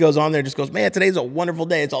media. Nobody goes on there and just goes, man, today's a wonderful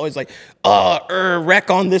day. It's always like, wreck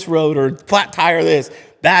on this road, or flat tire this,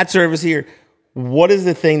 bad service here. What is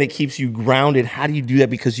the thing that keeps you grounded? How do you do that?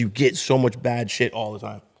 Because you get so much bad shit all the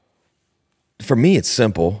time. For me, it's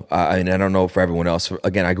simple. And I don't know for everyone else.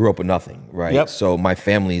 Again, I grew up with nothing, right? Yep. So my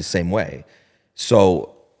family is the same way.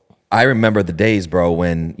 So I remember the days, bro,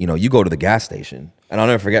 when, you know, you go to the gas station, and I'll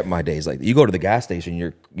never forget my days. Like, you go to the gas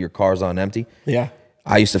station, your car's on empty. Yeah.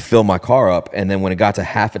 I used to fill my car up, and then when it got to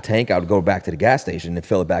half a tank, I would go back to the gas station and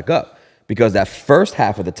fill it back up. Because that first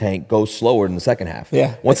half of the tank goes slower than the second half.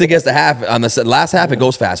 Yeah. Once it gets to half, on the last half, it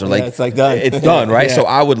goes faster. Like, it's like done. It's done, right? Yeah. So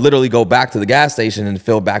I would literally go back to the gas station and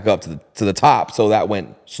fill back up to the top, so that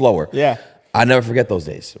went slower. Yeah. I never forget those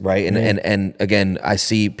days, right? And again, I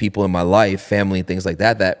see people in my life, family, and things like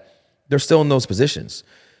that they're still in those positions.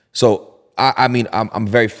 So I mean, I'm a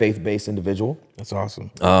very faith-based individual. That's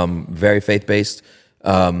awesome. Very faith-based.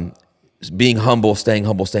 Being humble, staying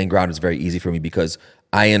grounded is very easy for me, because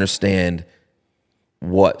I understand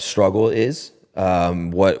what struggle is,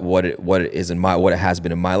 what it is what it has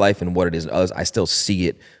been in my life, and what it is in others. I still see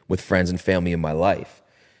it with friends and family in my life.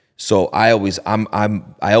 So I always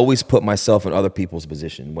put myself in other people's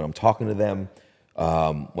position when I'm talking to them,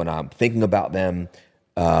 when I'm thinking about them.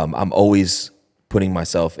 I'm always putting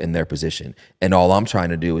myself in their position. And all I'm trying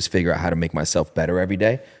to do is figure out how to make myself better every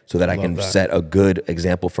day so that I can set a good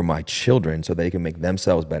example for my children so they can make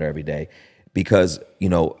themselves better every day. Because, you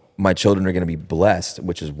know, my children are going to be blessed,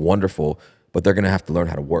 which is wonderful, but they're going to have to learn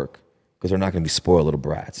how to work because they're not going to be spoiled little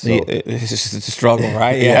brats. So, it's just a struggle,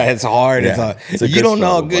 right? Yeah, it's hard. Yeah. It's you don't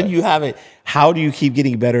know how good you have it. How do you keep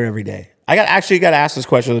getting better every day? I got to ask this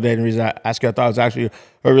question the other day, and the reason I asked you, I thought it was actually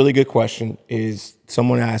a really good question, is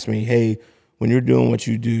someone asked me, hey, when you're doing what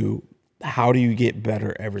you do, how do you get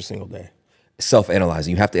better every single day?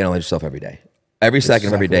 Self-analyzing. You have to analyze yourself every day. Every second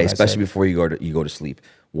of every day, especially before you go to sleep.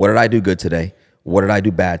 What did I do good today? What did I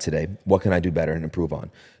do bad today? What can I do better and improve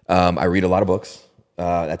on? I read a lot of books.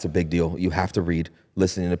 That's a big deal. You have to read,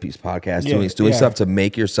 listening to podcasts, doing stuff to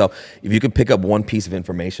make yourself. If you can pick up one piece of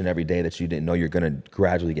information every day that you didn't know, you're going to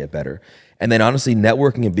gradually get better. And then honestly,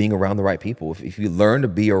 networking and being around the right people. If you learn to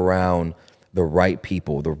be around the right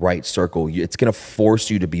people, the right circle, it's going to force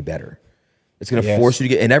you to be better. It's going to force you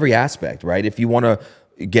to get in every aspect, right? If you want to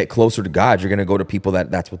get closer to God, you're going to go to people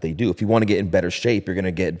that's what they do. If you want to get in better shape, you're going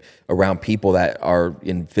to get around people that are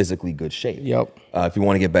in physically good shape. Yep. If you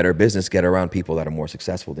want to get better at business, get around people that are more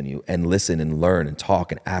successful than you and listen and learn and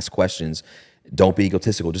talk and ask questions. Don't be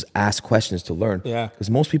egotistical. Just ask questions to learn. Yeah.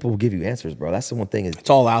 Because most people will give you answers, bro. That's the one thing. It's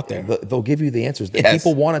all out there. They'll give you the answers. Yes.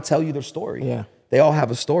 People want to tell you their story. Yeah. They all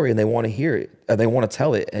have a story and they want to hear it. They want to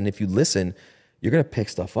tell it. And if you listen, you're going to pick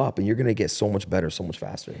stuff up and you're going to get so much better, so much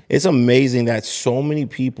faster. It's amazing that so many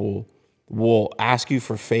people will ask you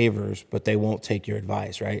for favors, but they won't take your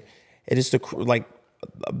advice, right? It is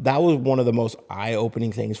that was one of the most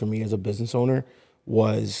eye-opening things for me as a business owner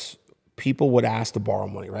was people would ask to borrow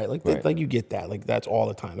money, right? Like you get that. Like that's all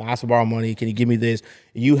the time. Ask to borrow money. Can you give me this?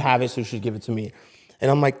 You have it, so you should give it to me. And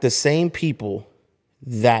I'm like, the same people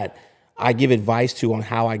that I give advice to on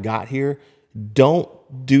how I got here don't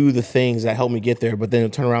do the things that help me get there, but then they'll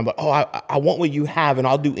turn around, but I want what you have and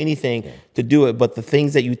I'll do anything to do it. But the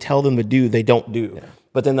things that you tell them to do, they don't do. Yeah.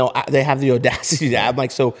 But then they have the audacity to I'm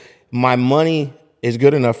like, so my money is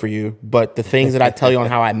good enough for you, but the things that I tell you on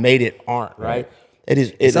how I made it aren't, right?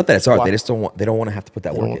 It's not that it's hard. They just don't want to have to put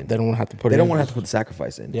that work in. They don't want to have to put it in. They don't want to have to put the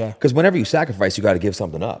sacrifice in. Yeah. Because whenever you sacrifice, you got to give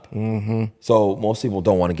something up. Mm-hmm. So most people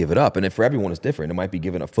don't want to give it up. And for everyone, it's different. It might be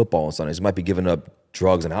giving up football on Sundays. It might be giving up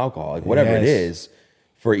drugs and alcohol. Like whatever it is,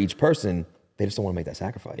 for each person, they just don't want to make that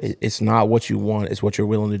sacrifice. It's not what you want. It's what you're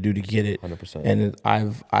willing to do to get it. 100%. And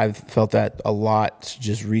I've felt that a lot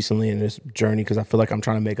just recently in this journey because I feel like I'm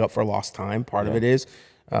trying to make up for lost time. Part of it is.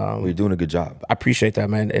 Well, you're doing a good job. I appreciate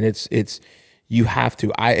that, man. And it's you have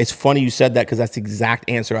to. It's funny you said that because that's the exact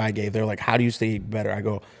answer I gave. They're like, how do you stay better? I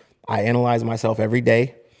go, I analyze myself every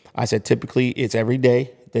day. I said, typically it's every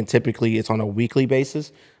day. Then typically it's on a weekly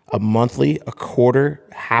basis, a monthly, a quarter,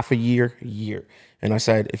 half a year, year. And I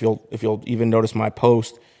said, if you'll even notice my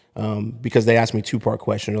post, because they asked me two-part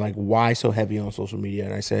question, they're like, why so heavy on social media?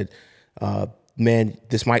 And I said, man,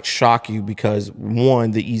 this might shock you because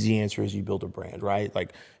one, the easy answer is you build a brand, right?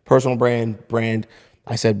 Like personal brand.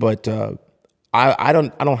 I said, but I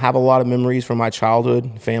don't have a lot of memories from my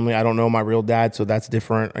childhood family. I don't know my real dad, so that's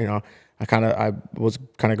different. You know, I was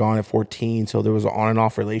kind of gone at 14, so there was an on and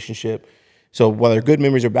off relationship. So whether good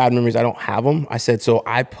memories or bad memories, I don't have them. I said, so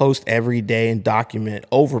I post every day and document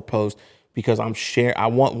over post because I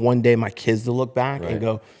want one day my kids to look back and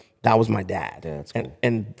go, that was my dad. Yeah, that's cool.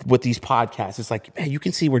 And with these podcasts, it's like, man, you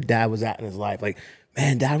can see where dad was at in his life. Like,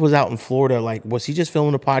 man, dad was out in Florida. Like, was he just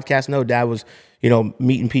filming a podcast? No, dad was,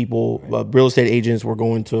 meeting people, real estate agents. We're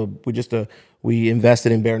going to, we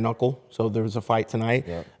invested in bare knuckle. So there was a fight tonight.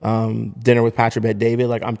 Yeah. Dinner with Patrick Bet David.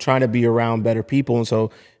 Like I'm trying to be around better people. And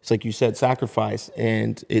so it's like you said, sacrifice.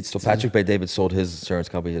 And so Patrick Bet David sold his insurance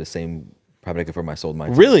company to the same private firm I sold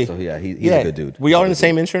mine. Really? So yeah, he's a good dude. We all in the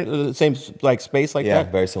same insurance, same like space like that?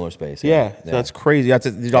 Yeah, very similar space. Yeah. So that's crazy.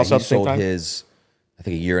 Did y'all sell at the same time? He sold his, I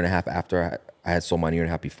think a year and a half after I had sold mine a year and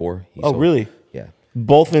a half before. Really? Yeah.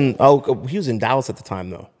 Both he was in Dallas at the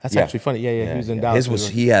time though. That's actually funny. Yeah, he was in Dallas.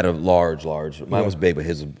 He had a large. Mine was big, but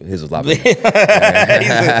his was a lot bigger.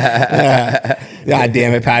 God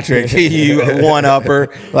damn it, Patrick. You one upper.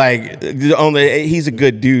 Like he's a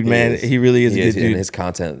good dude, man. He really is a good dude. And his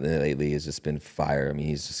content lately has just been fire. I mean,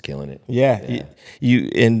 he's just killing it. Yeah.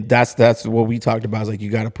 And that's what we talked about, is like you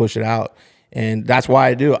gotta push it out. And that's why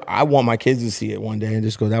I do. I want my kids to see it one day and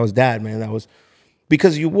just go, that was dad, man. That was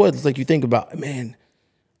because you would. It's like you think about, man.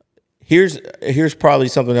 Here's probably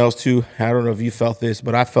something else too. I don't know if you felt this,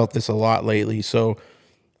 but I felt this a lot lately. So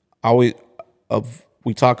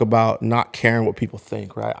we talk about not caring what people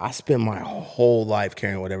think, right? I spent my whole life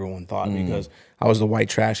caring what everyone thought because I was the white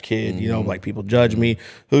trash kid, you know, like people judge me.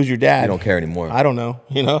 Who's your dad? You don't care anymore. I don't know,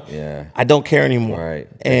 you know? Yeah. I don't care anymore. Right.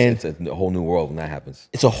 And it's a whole new world when that happens.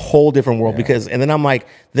 it's a whole different world because, and then I'm like,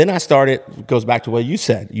 then I started, goes back to what you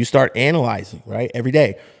said. You start analyzing, right? Every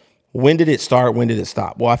day. When did it start? When did it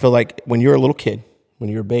stop? Well, I feel like when you're a little kid, when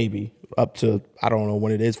you're a baby, up to, I don't know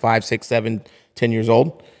when it is, 5, 6, 7, 10 years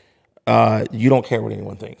old, you don't care what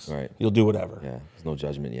anyone thinks. Right. You'll do whatever. Yeah. There's no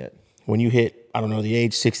judgment yet. When you hit, I don't know, the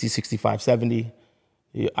age 60, 65, 70,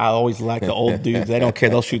 I always like the old dudes. They don't care.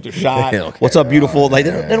 They'll shoot their shot. What's up, beautiful? Like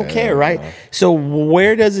they don't care, right? So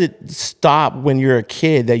where does it stop when you're a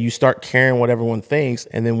kid that you start caring what everyone thinks?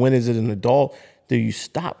 And then when is it an adult do you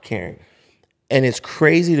stop caring? And it's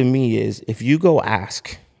crazy to me is if you go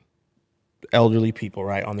ask elderly people,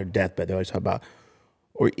 right, on their deathbed, they always talk about,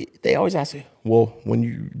 or they always ask, well,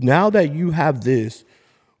 now that you have this,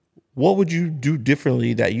 what would you do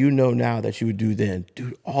differently that you know now that you would do then?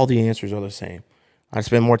 Dude, all the answers are the same. I'd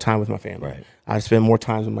spend more time with my family. Right. I'd spend more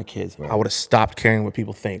time with my kids. Right. I would have stopped caring what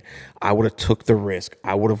people think. I would have took the risk.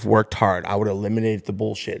 I would have worked hard. I would have eliminated the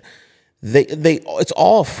bullshit. It's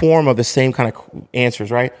all a form of the same kind of answers,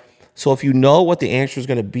 right? So if you know what the answer is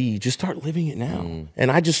going to be, just start living it now. And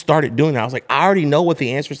I just started doing that. I was like, I already know what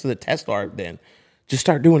the answers to the test are then. Just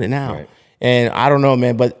start doing it now. Right. And I don't know,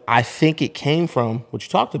 man, but I think it came from what you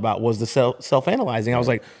talked about was the self-analyzing. I was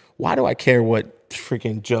like, why do I care what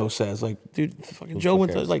freaking Joe says? Like, dude, fucking Joe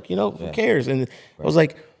went to, like, you know, who cares? And I was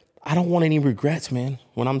like, I don't want any regrets, man.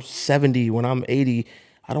 When I'm 70, when I'm 80,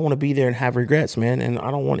 I don't want to be there and have regrets, man. And I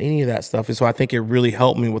don't want any of that stuff. And so I think it really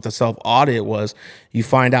helped me with the self-audit was you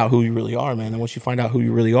find out who you really are, man. And once you find out who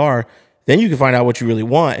you really are, then you can find out what you really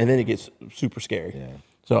want. And then it gets super scary. Yeah.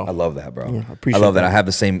 So I love that, bro. Yeah, I love that. I have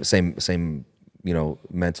the same, you know,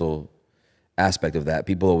 mental aspect of that.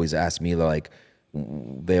 People always ask me, like,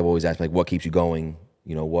 they have always asked me, like, what keeps you going?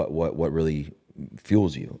 You know, what really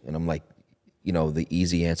fuels you? And I'm like, you know, the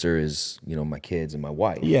easy answer is, you know, my kids and my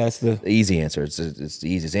wife. Yeah, it's the easy answer. It's the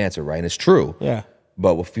easiest answer, right? And it's true. Yeah.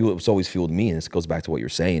 But what's always fueled me, and this goes back to what you're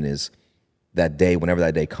saying, is that day, whenever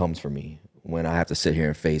that day comes for me, when I have to sit here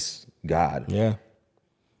and face God. Yeah.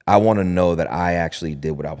 I want to know that I actually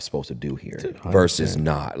did what I was supposed to do here versus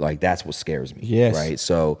not. Like, that's what scares me. Yes. Right.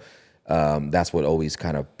 So that's what always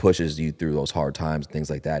kind of pushes you through those hard times and things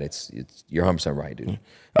like that. You're 100% right, dude.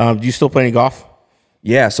 Do you still play any golf?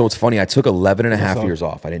 Yeah. So it's funny. I took 11 and a half years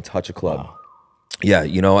off. I didn't touch a club. Wow. Yeah.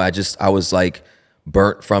 You know, I was like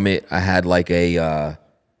burnt from it. I had like I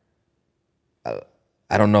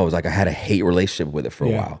don't know. It was like I had a hate relationship with it for a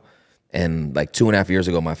while. And like 2.5 years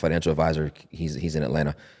ago, my financial advisor, he's in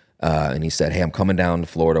Atlanta, and he said, "Hey, I'm coming down to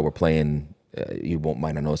Florida. We're playing. You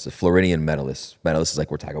might not know, it's the Floridian Medalist. Medalist is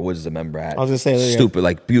like where Tiger Woods is a member at. I was gonna say stupid,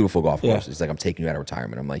 like beautiful golf course. It's like I'm taking you out of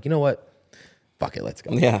retirement. I'm like, you know what? Fuck it, let's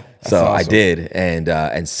go. Yeah. So awesome. I did,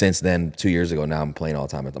 and since then, 2 years ago, now I'm playing all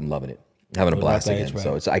the time. I'm loving it. Having a blast again.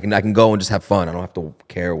 So I can go and just have fun. I don't have to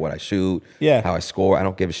care what I shoot, how I score. I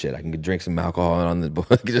don't give a shit. I can drink some alcohol on the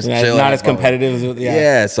just chill. Not as competitive as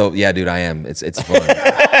yeah. So yeah, dude, I am. It's fun.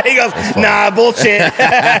 He goes, nah, bullshit.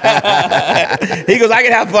 He goes, I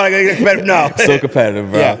can have fun. I can get competitive. No, so competitive,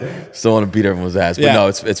 bro. Yeah. Still want to beat everyone's ass, but no,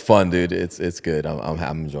 it's fun, dude. It's good.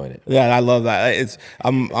 I'm enjoying it. Yeah, I love that.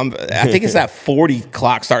 I think it's that 40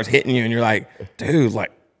 clock starts hitting you, and you're like, dude,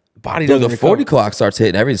 like body doesn't. The 40 clock starts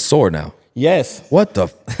hitting. Everything's sore now. Yes. What the?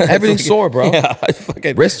 Everything's sore, bro.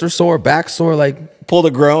 Yeah, wrists are sore, back sore. Like pulled a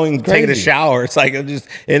groin, taking a shower. It's like I'm just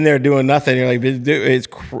in there doing nothing. You're like, it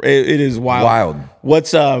is wild. Wild.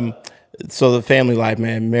 What's so the family life,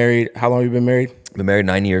 man? Married? How long have you been married? Been married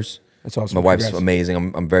 9 years. That's awesome. My wife's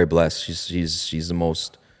amazing. I'm very blessed. She's the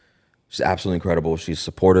most. She's absolutely incredible. She's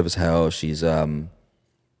supportive as hell. She's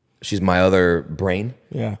my other brain.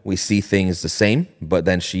 Yeah. We see things the same, but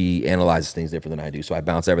then she analyzes things different than I do. So I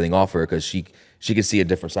bounce everything off her because she can see a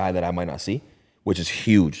different side that I might not see, which is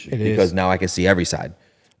huge because now I can see every side.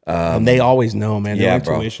 And they always know, man. Their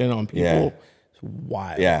intuition on people. Yeah. It's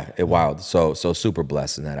wild. Yeah, it's wild. So super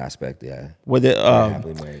blessed in that aspect. Yeah. With it,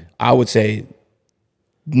 I would say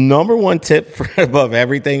number one tip for above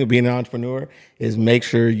everything of being an entrepreneur is make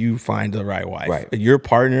sure you find the right wife. Right. Your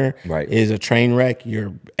partner is a train wreck.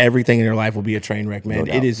 Everything in your life will be a train wreck, man.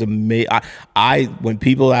 No, it is amazing. When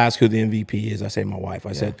people ask who the MVP is, I say my wife.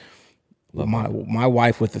 I said my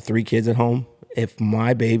wife with the 3 kids at home. If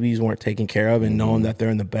my babies weren't taken care of and knowing that they're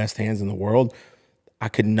in the best hands in the world, I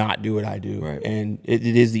could not do what I do. Right. And it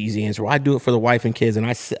is the easy answer. Well, I do it for the wife and kids. And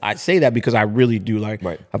I say that because I really do. Like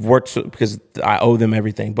I've worked because I owe them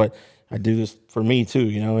everything. But I do this for me too,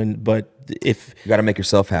 you know. And but if you got to make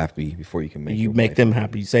yourself happy before you can make them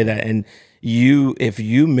happy, you say that. And if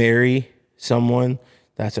you marry someone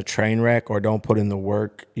that's a train wreck or don't put in the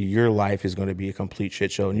work, your life is going to be a complete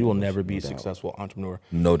shit show, and you will never be a successful entrepreneur.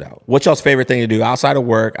 No doubt. What's y'all's favorite thing to do outside of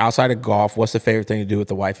work, outside of golf? What's the favorite thing to do with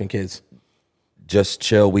the wife and kids? Just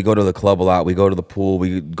chill. We go to the club a lot. We go to the pool.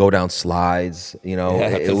 We go down slides. You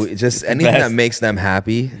know, just anything that makes them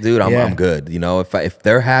happy, dude. I'm good. You know, if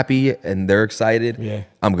they're happy and they're excited,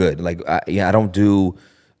 I'm good. Like, I don't do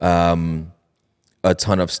a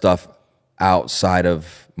ton of stuff outside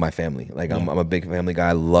of my family. Like, I'm a big family guy.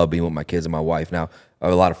 I love being with my kids and my wife. Now, I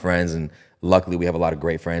have a lot of friends, and luckily we have a lot of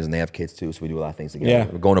great friends, and they have kids too, so we do a lot of things together. Yeah.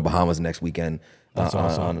 We're going to Bahamas next weekend. That's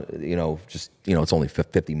awesome. You know, it's only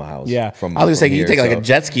 50 miles. Yeah. From I was gonna say, you take like a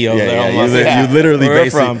jet ski over there. You literally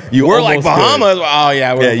basically we're like Bahamas. Could. Oh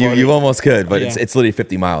yeah, you almost could, but it's literally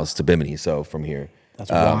 50 miles to Bimini. So from here,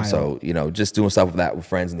 that's wild. So you know, just doing stuff with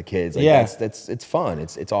friends and the kids. Like, it's fun.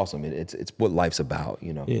 It's awesome. It's what life's about.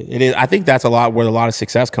 You know, it is. I think that's a lot where a lot of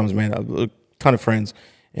success comes, man. A ton of friends,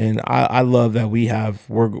 and I love that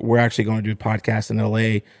we're actually going to do a podcast in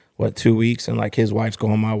LA. 2 weeks, and like his wife's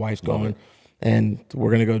going, my wife's going. And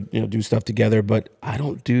we're gonna go, do stuff together. But I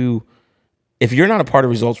don't do. If you're not a part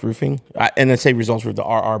of Results Roofing, and I say Results Roofing, the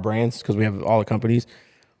RR brands, because we have all the companies.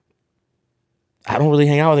 I don't really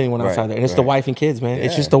hang out with anyone outside there, and it's the wife and kids, man. Yeah.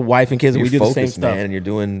 It's just the wife and kids. We do the same stuff, man. And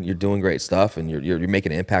you're doing great stuff, and you're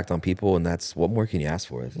making an impact on people, and that's what more can you ask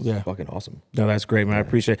for? It's fucking awesome. No, that's great, man. I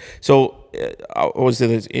appreciate it. So, I always say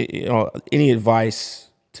this, any advice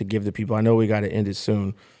to give to people? I know we got to end it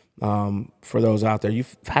soon. For those out there,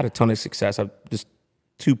 you've had a ton of success. Just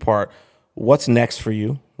two-part. What's next for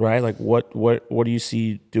you, right? Like what do you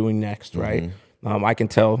see doing next, right? I can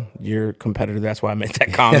tell you're a competitor. That's why I made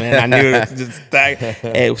that comment. I knew it was just that.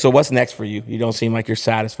 Hey, so what's next for you? You don't seem like you're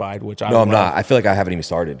satisfied, which I'm not. I feel like I haven't even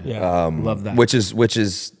started. Yeah, love that. Which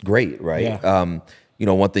is great, right? Yeah.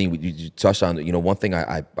 One thing you touched on. One thing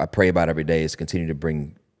I pray about every day is continue to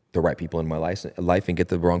bring the right people in my life and get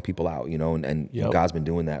the wrong people out, and God's been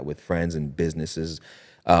doing that with friends and businesses.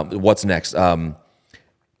 What's next?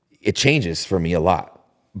 It changes for me a lot,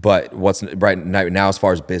 but what's right now as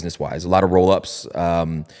far as business wise, a lot of roll ups.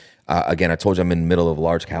 Again, I told you I'm in the middle of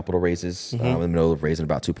large capital raises. I'm in the middle of raising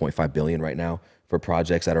about 2.5 billion right now for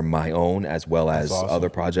projects that are my own as well as other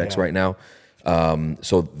projects right now.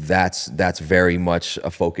 So that's very much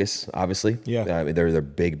a focus, obviously. Yeah, they're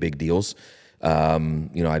big deals. I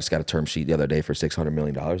just got a term sheet the other day for $600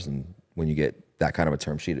 million. And when you get that kind of a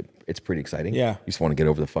term sheet, it's pretty exciting. Yeah. You just want to get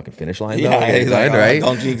over the fucking finish line. Yeah, exactly. Right?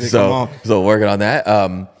 Don't jinx it, come on. So working on that.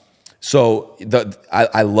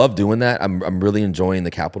 I love doing that. I'm really enjoying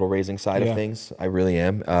the capital raising side of things. I really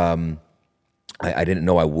am. I didn't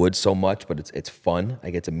know I would so much, but it's fun.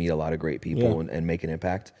 I get to meet a lot of great people and make an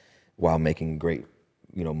impact while making great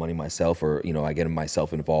money myself, or I get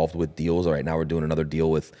myself involved with deals. Right now we're doing another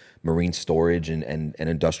deal with marine storage and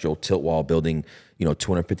industrial tilt wall building,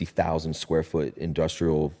 250,000 square foot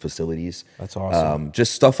industrial facilities. That's awesome.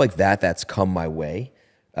 Just stuff like that's come my way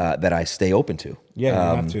that I stay open to.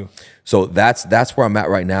 Yeah, you have to. So that's where I'm at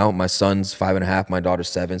right now. My son's 5.5, my daughter's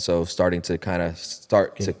 7. So starting to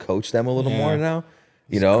to coach them a little more now,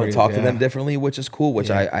 talk to them differently, which is cool,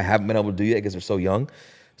 which I haven't been able to do yet because they're so young.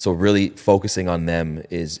 So really focusing on them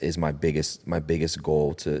is my biggest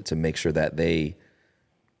goal, to make sure that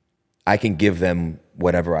I can give them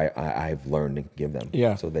whatever I've learned to give them,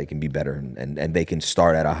 so they can be better and they can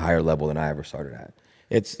start at a higher level than I ever started at.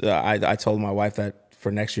 It's I told my wife that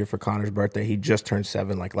for next year for Connor's birthday, he just turned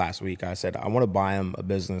 7 like last week. I said I want to buy him a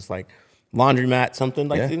business like laundromat, something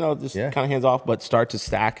like just kind of hands off, but start to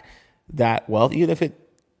stack that wealth, even if it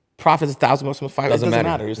profits $1,000 from $5. It doesn't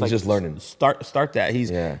matter. It's like just learning. Start that.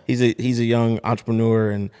 He's a young entrepreneur,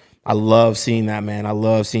 and I love seeing that, man. I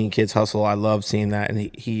love seeing kids hustle. I love seeing that,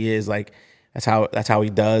 and he is like that's how he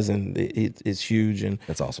does, and it's huge. And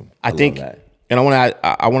that's awesome. I think love that. And I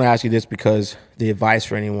want to ask you this, because the advice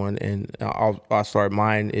for anyone, and I'll start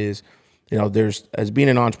mine, is as being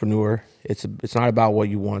an entrepreneur, it's not about what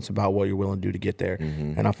you want, it's about what you're willing to do to get there.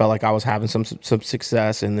 And I felt like I was having some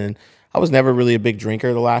success, and then I was never really a big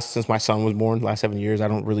drinker since my son was born. The last 7 years, I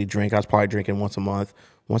don't really drink. I was probably drinking once a month,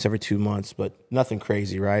 once every 2 months, but nothing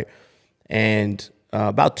crazy, right? And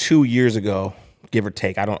about 2 years ago, give or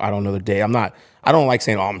take, I don't know the day. I don't like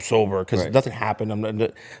saying, oh, I'm sober, because nothing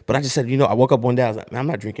happened. But I just said, I woke up one day, I was like, man, I'm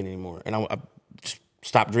not drinking anymore. And I just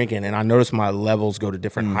stopped drinking, and I noticed my levels go to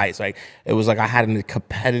different heights. Like, it was like I had a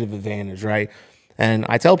competitive advantage, right? And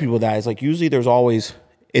I tell people that, it's like, usually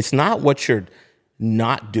it's not what you're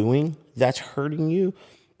not doing that's hurting you.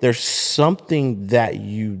 there's something that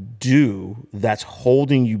you do that's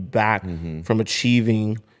holding you back from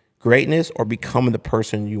achieving greatness or becoming the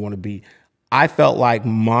person you want to be. I felt like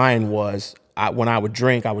mine was, when I would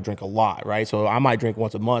drink a lot, right? So I might drink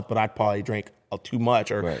once a month, but I'd probably drink too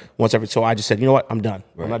much or once every. So I just said, you know what? I'm done.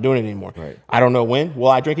 I'm not doing it anymore. I don't know when. Will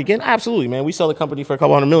I drink again? Absolutely, man. We sell the company for a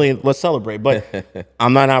couple $100 million. Let's celebrate. But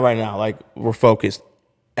I'm not out right now. Like, we're focused.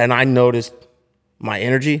 And I noticed my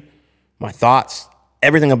energy, my thoughts,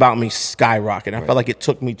 everything about me skyrocket. I felt like it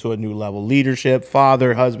took me to a new level. Leadership,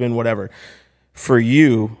 father, husband, whatever. For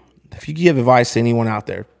you, if you give advice to anyone out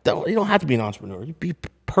there, you don't have to be an entrepreneur. You be a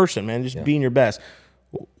person, man. Just being your best.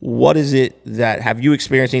 What is it that, have you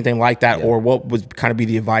experienced anything like that, or what would kind of be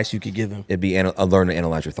the advice you could give them? It'd be learn to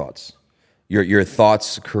analyze your thoughts. Your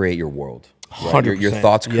thoughts create your world. Right? Your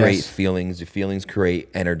thoughts create feelings. Your feelings create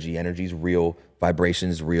energy. Energy is real. Vibration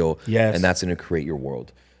is real. And that's going to create your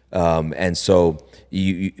world. And so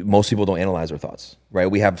most people don't analyze their thoughts, right?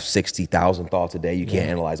 We have 60,000 thoughts a day. You can't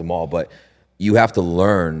analyze them all, but you have to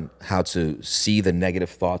learn how to see the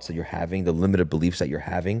negative thoughts that you're having, the limited beliefs that you're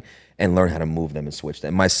having, and learn how to move them and switch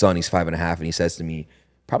them. My son, he's 5.5, and he says to me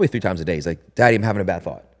probably 3 times a day, he's like, Daddy, I'm having a bad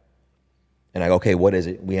thought. And I go, okay, what is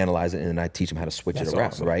it? We analyze it, and then I teach him how to switch it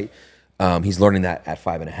around, right? He's learning that at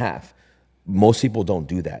 5.5. Most people don't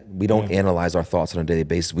do that. We don't analyze our thoughts on a daily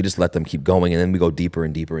basis. We just let them keep going, and then we go deeper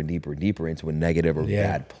and deeper and deeper and deeper into a negative or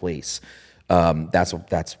bad place. That's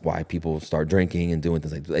why people start drinking and doing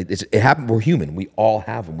things like that. It happened. We're human. We all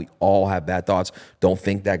have them. We all have bad thoughts. Don't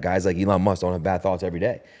think that guys like Elon Musk don't have bad thoughts every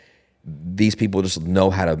day. These people just know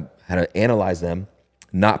how to analyze them,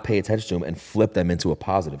 not pay attention to them, and flip them into a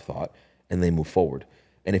positive thought, and they move forward.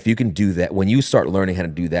 And if you can do that, when you start learning how to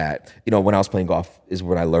do that, you know, when I was playing golf is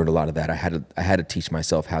when I learned a lot of that. I had to teach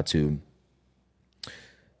myself how to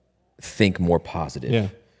think more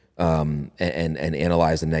positive. And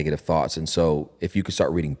analyze the negative thoughts. And so if you could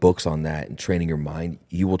start reading books on that and training your mind,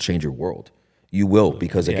 you will change your world. You will,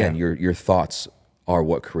 because again, your thoughts are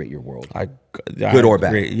what create your world. Good or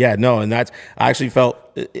bad. Yeah, no, and I actually felt,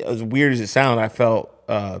 as weird as it sounds, I felt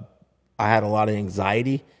I had a lot of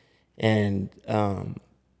anxiety, and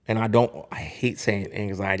I hate saying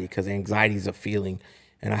anxiety, because anxiety is a feeling,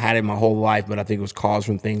 and I had it my whole life, but I think it was caused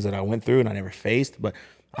from things that I went through and I never faced. But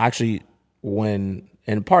actually,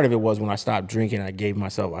 and part of it was when I stopped drinking, I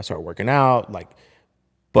started working out,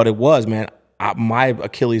 but it was, man, my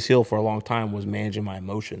Achilles heel for a long time was managing my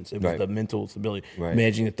emotions. It was the mental stability,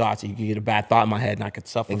 managing the thoughts. You could get a bad thought in my head and I could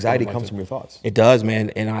suffer. Anxiety comes from your thoughts. It does, man.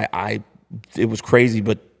 And it was crazy,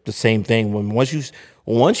 but the same thing.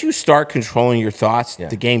 Once you start controlling your thoughts,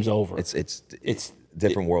 the game's over. It's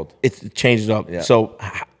different world. It changes up. So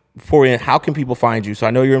how can people find you? So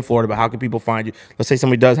I know you're in Florida, but how can people find you? Let's say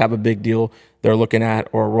somebody does have a big deal they're looking at,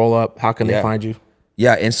 or a roll up. How can they find you?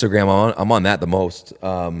 Yeah, Instagram. I'm on that the most.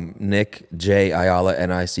 Nick J Ayala,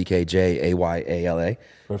 NickJayala.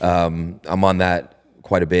 I'm on that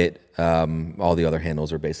quite a bit. All the other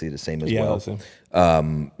handles are basically the same as well.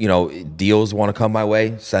 You know, deals want to come my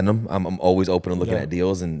way, send them. I'm always open to looking at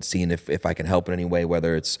deals and seeing if I can help in any way,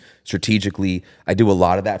 whether it's strategically. I do a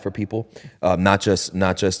lot of that for people, not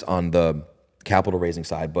just on the capital raising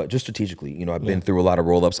side, but just strategically. You know, I've been through a lot of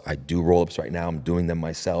roll-ups. I do roll-ups right now. I'm doing them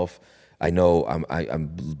myself. I know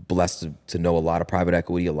I'm blessed to know a lot of private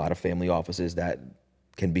equity, a lot of family offices that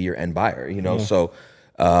can be your end buyer, you know? So,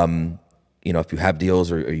 you know, if you have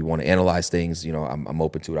deals or you want to analyze things, you know, I'm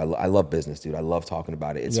open to it. I love business, dude. I love talking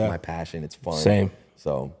about it. It's my passion. It's fun. Same.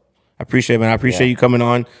 So I appreciate it, man. I appreciate you coming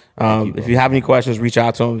on. If you have any questions, reach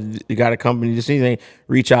out to them. You got a company, just anything,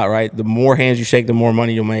 reach out, right? The more hands you shake, the more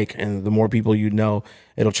money you'll make, and the more people you know,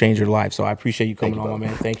 it'll change your life. So I appreciate you coming on, my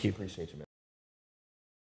man. Thank you. Appreciate you, man.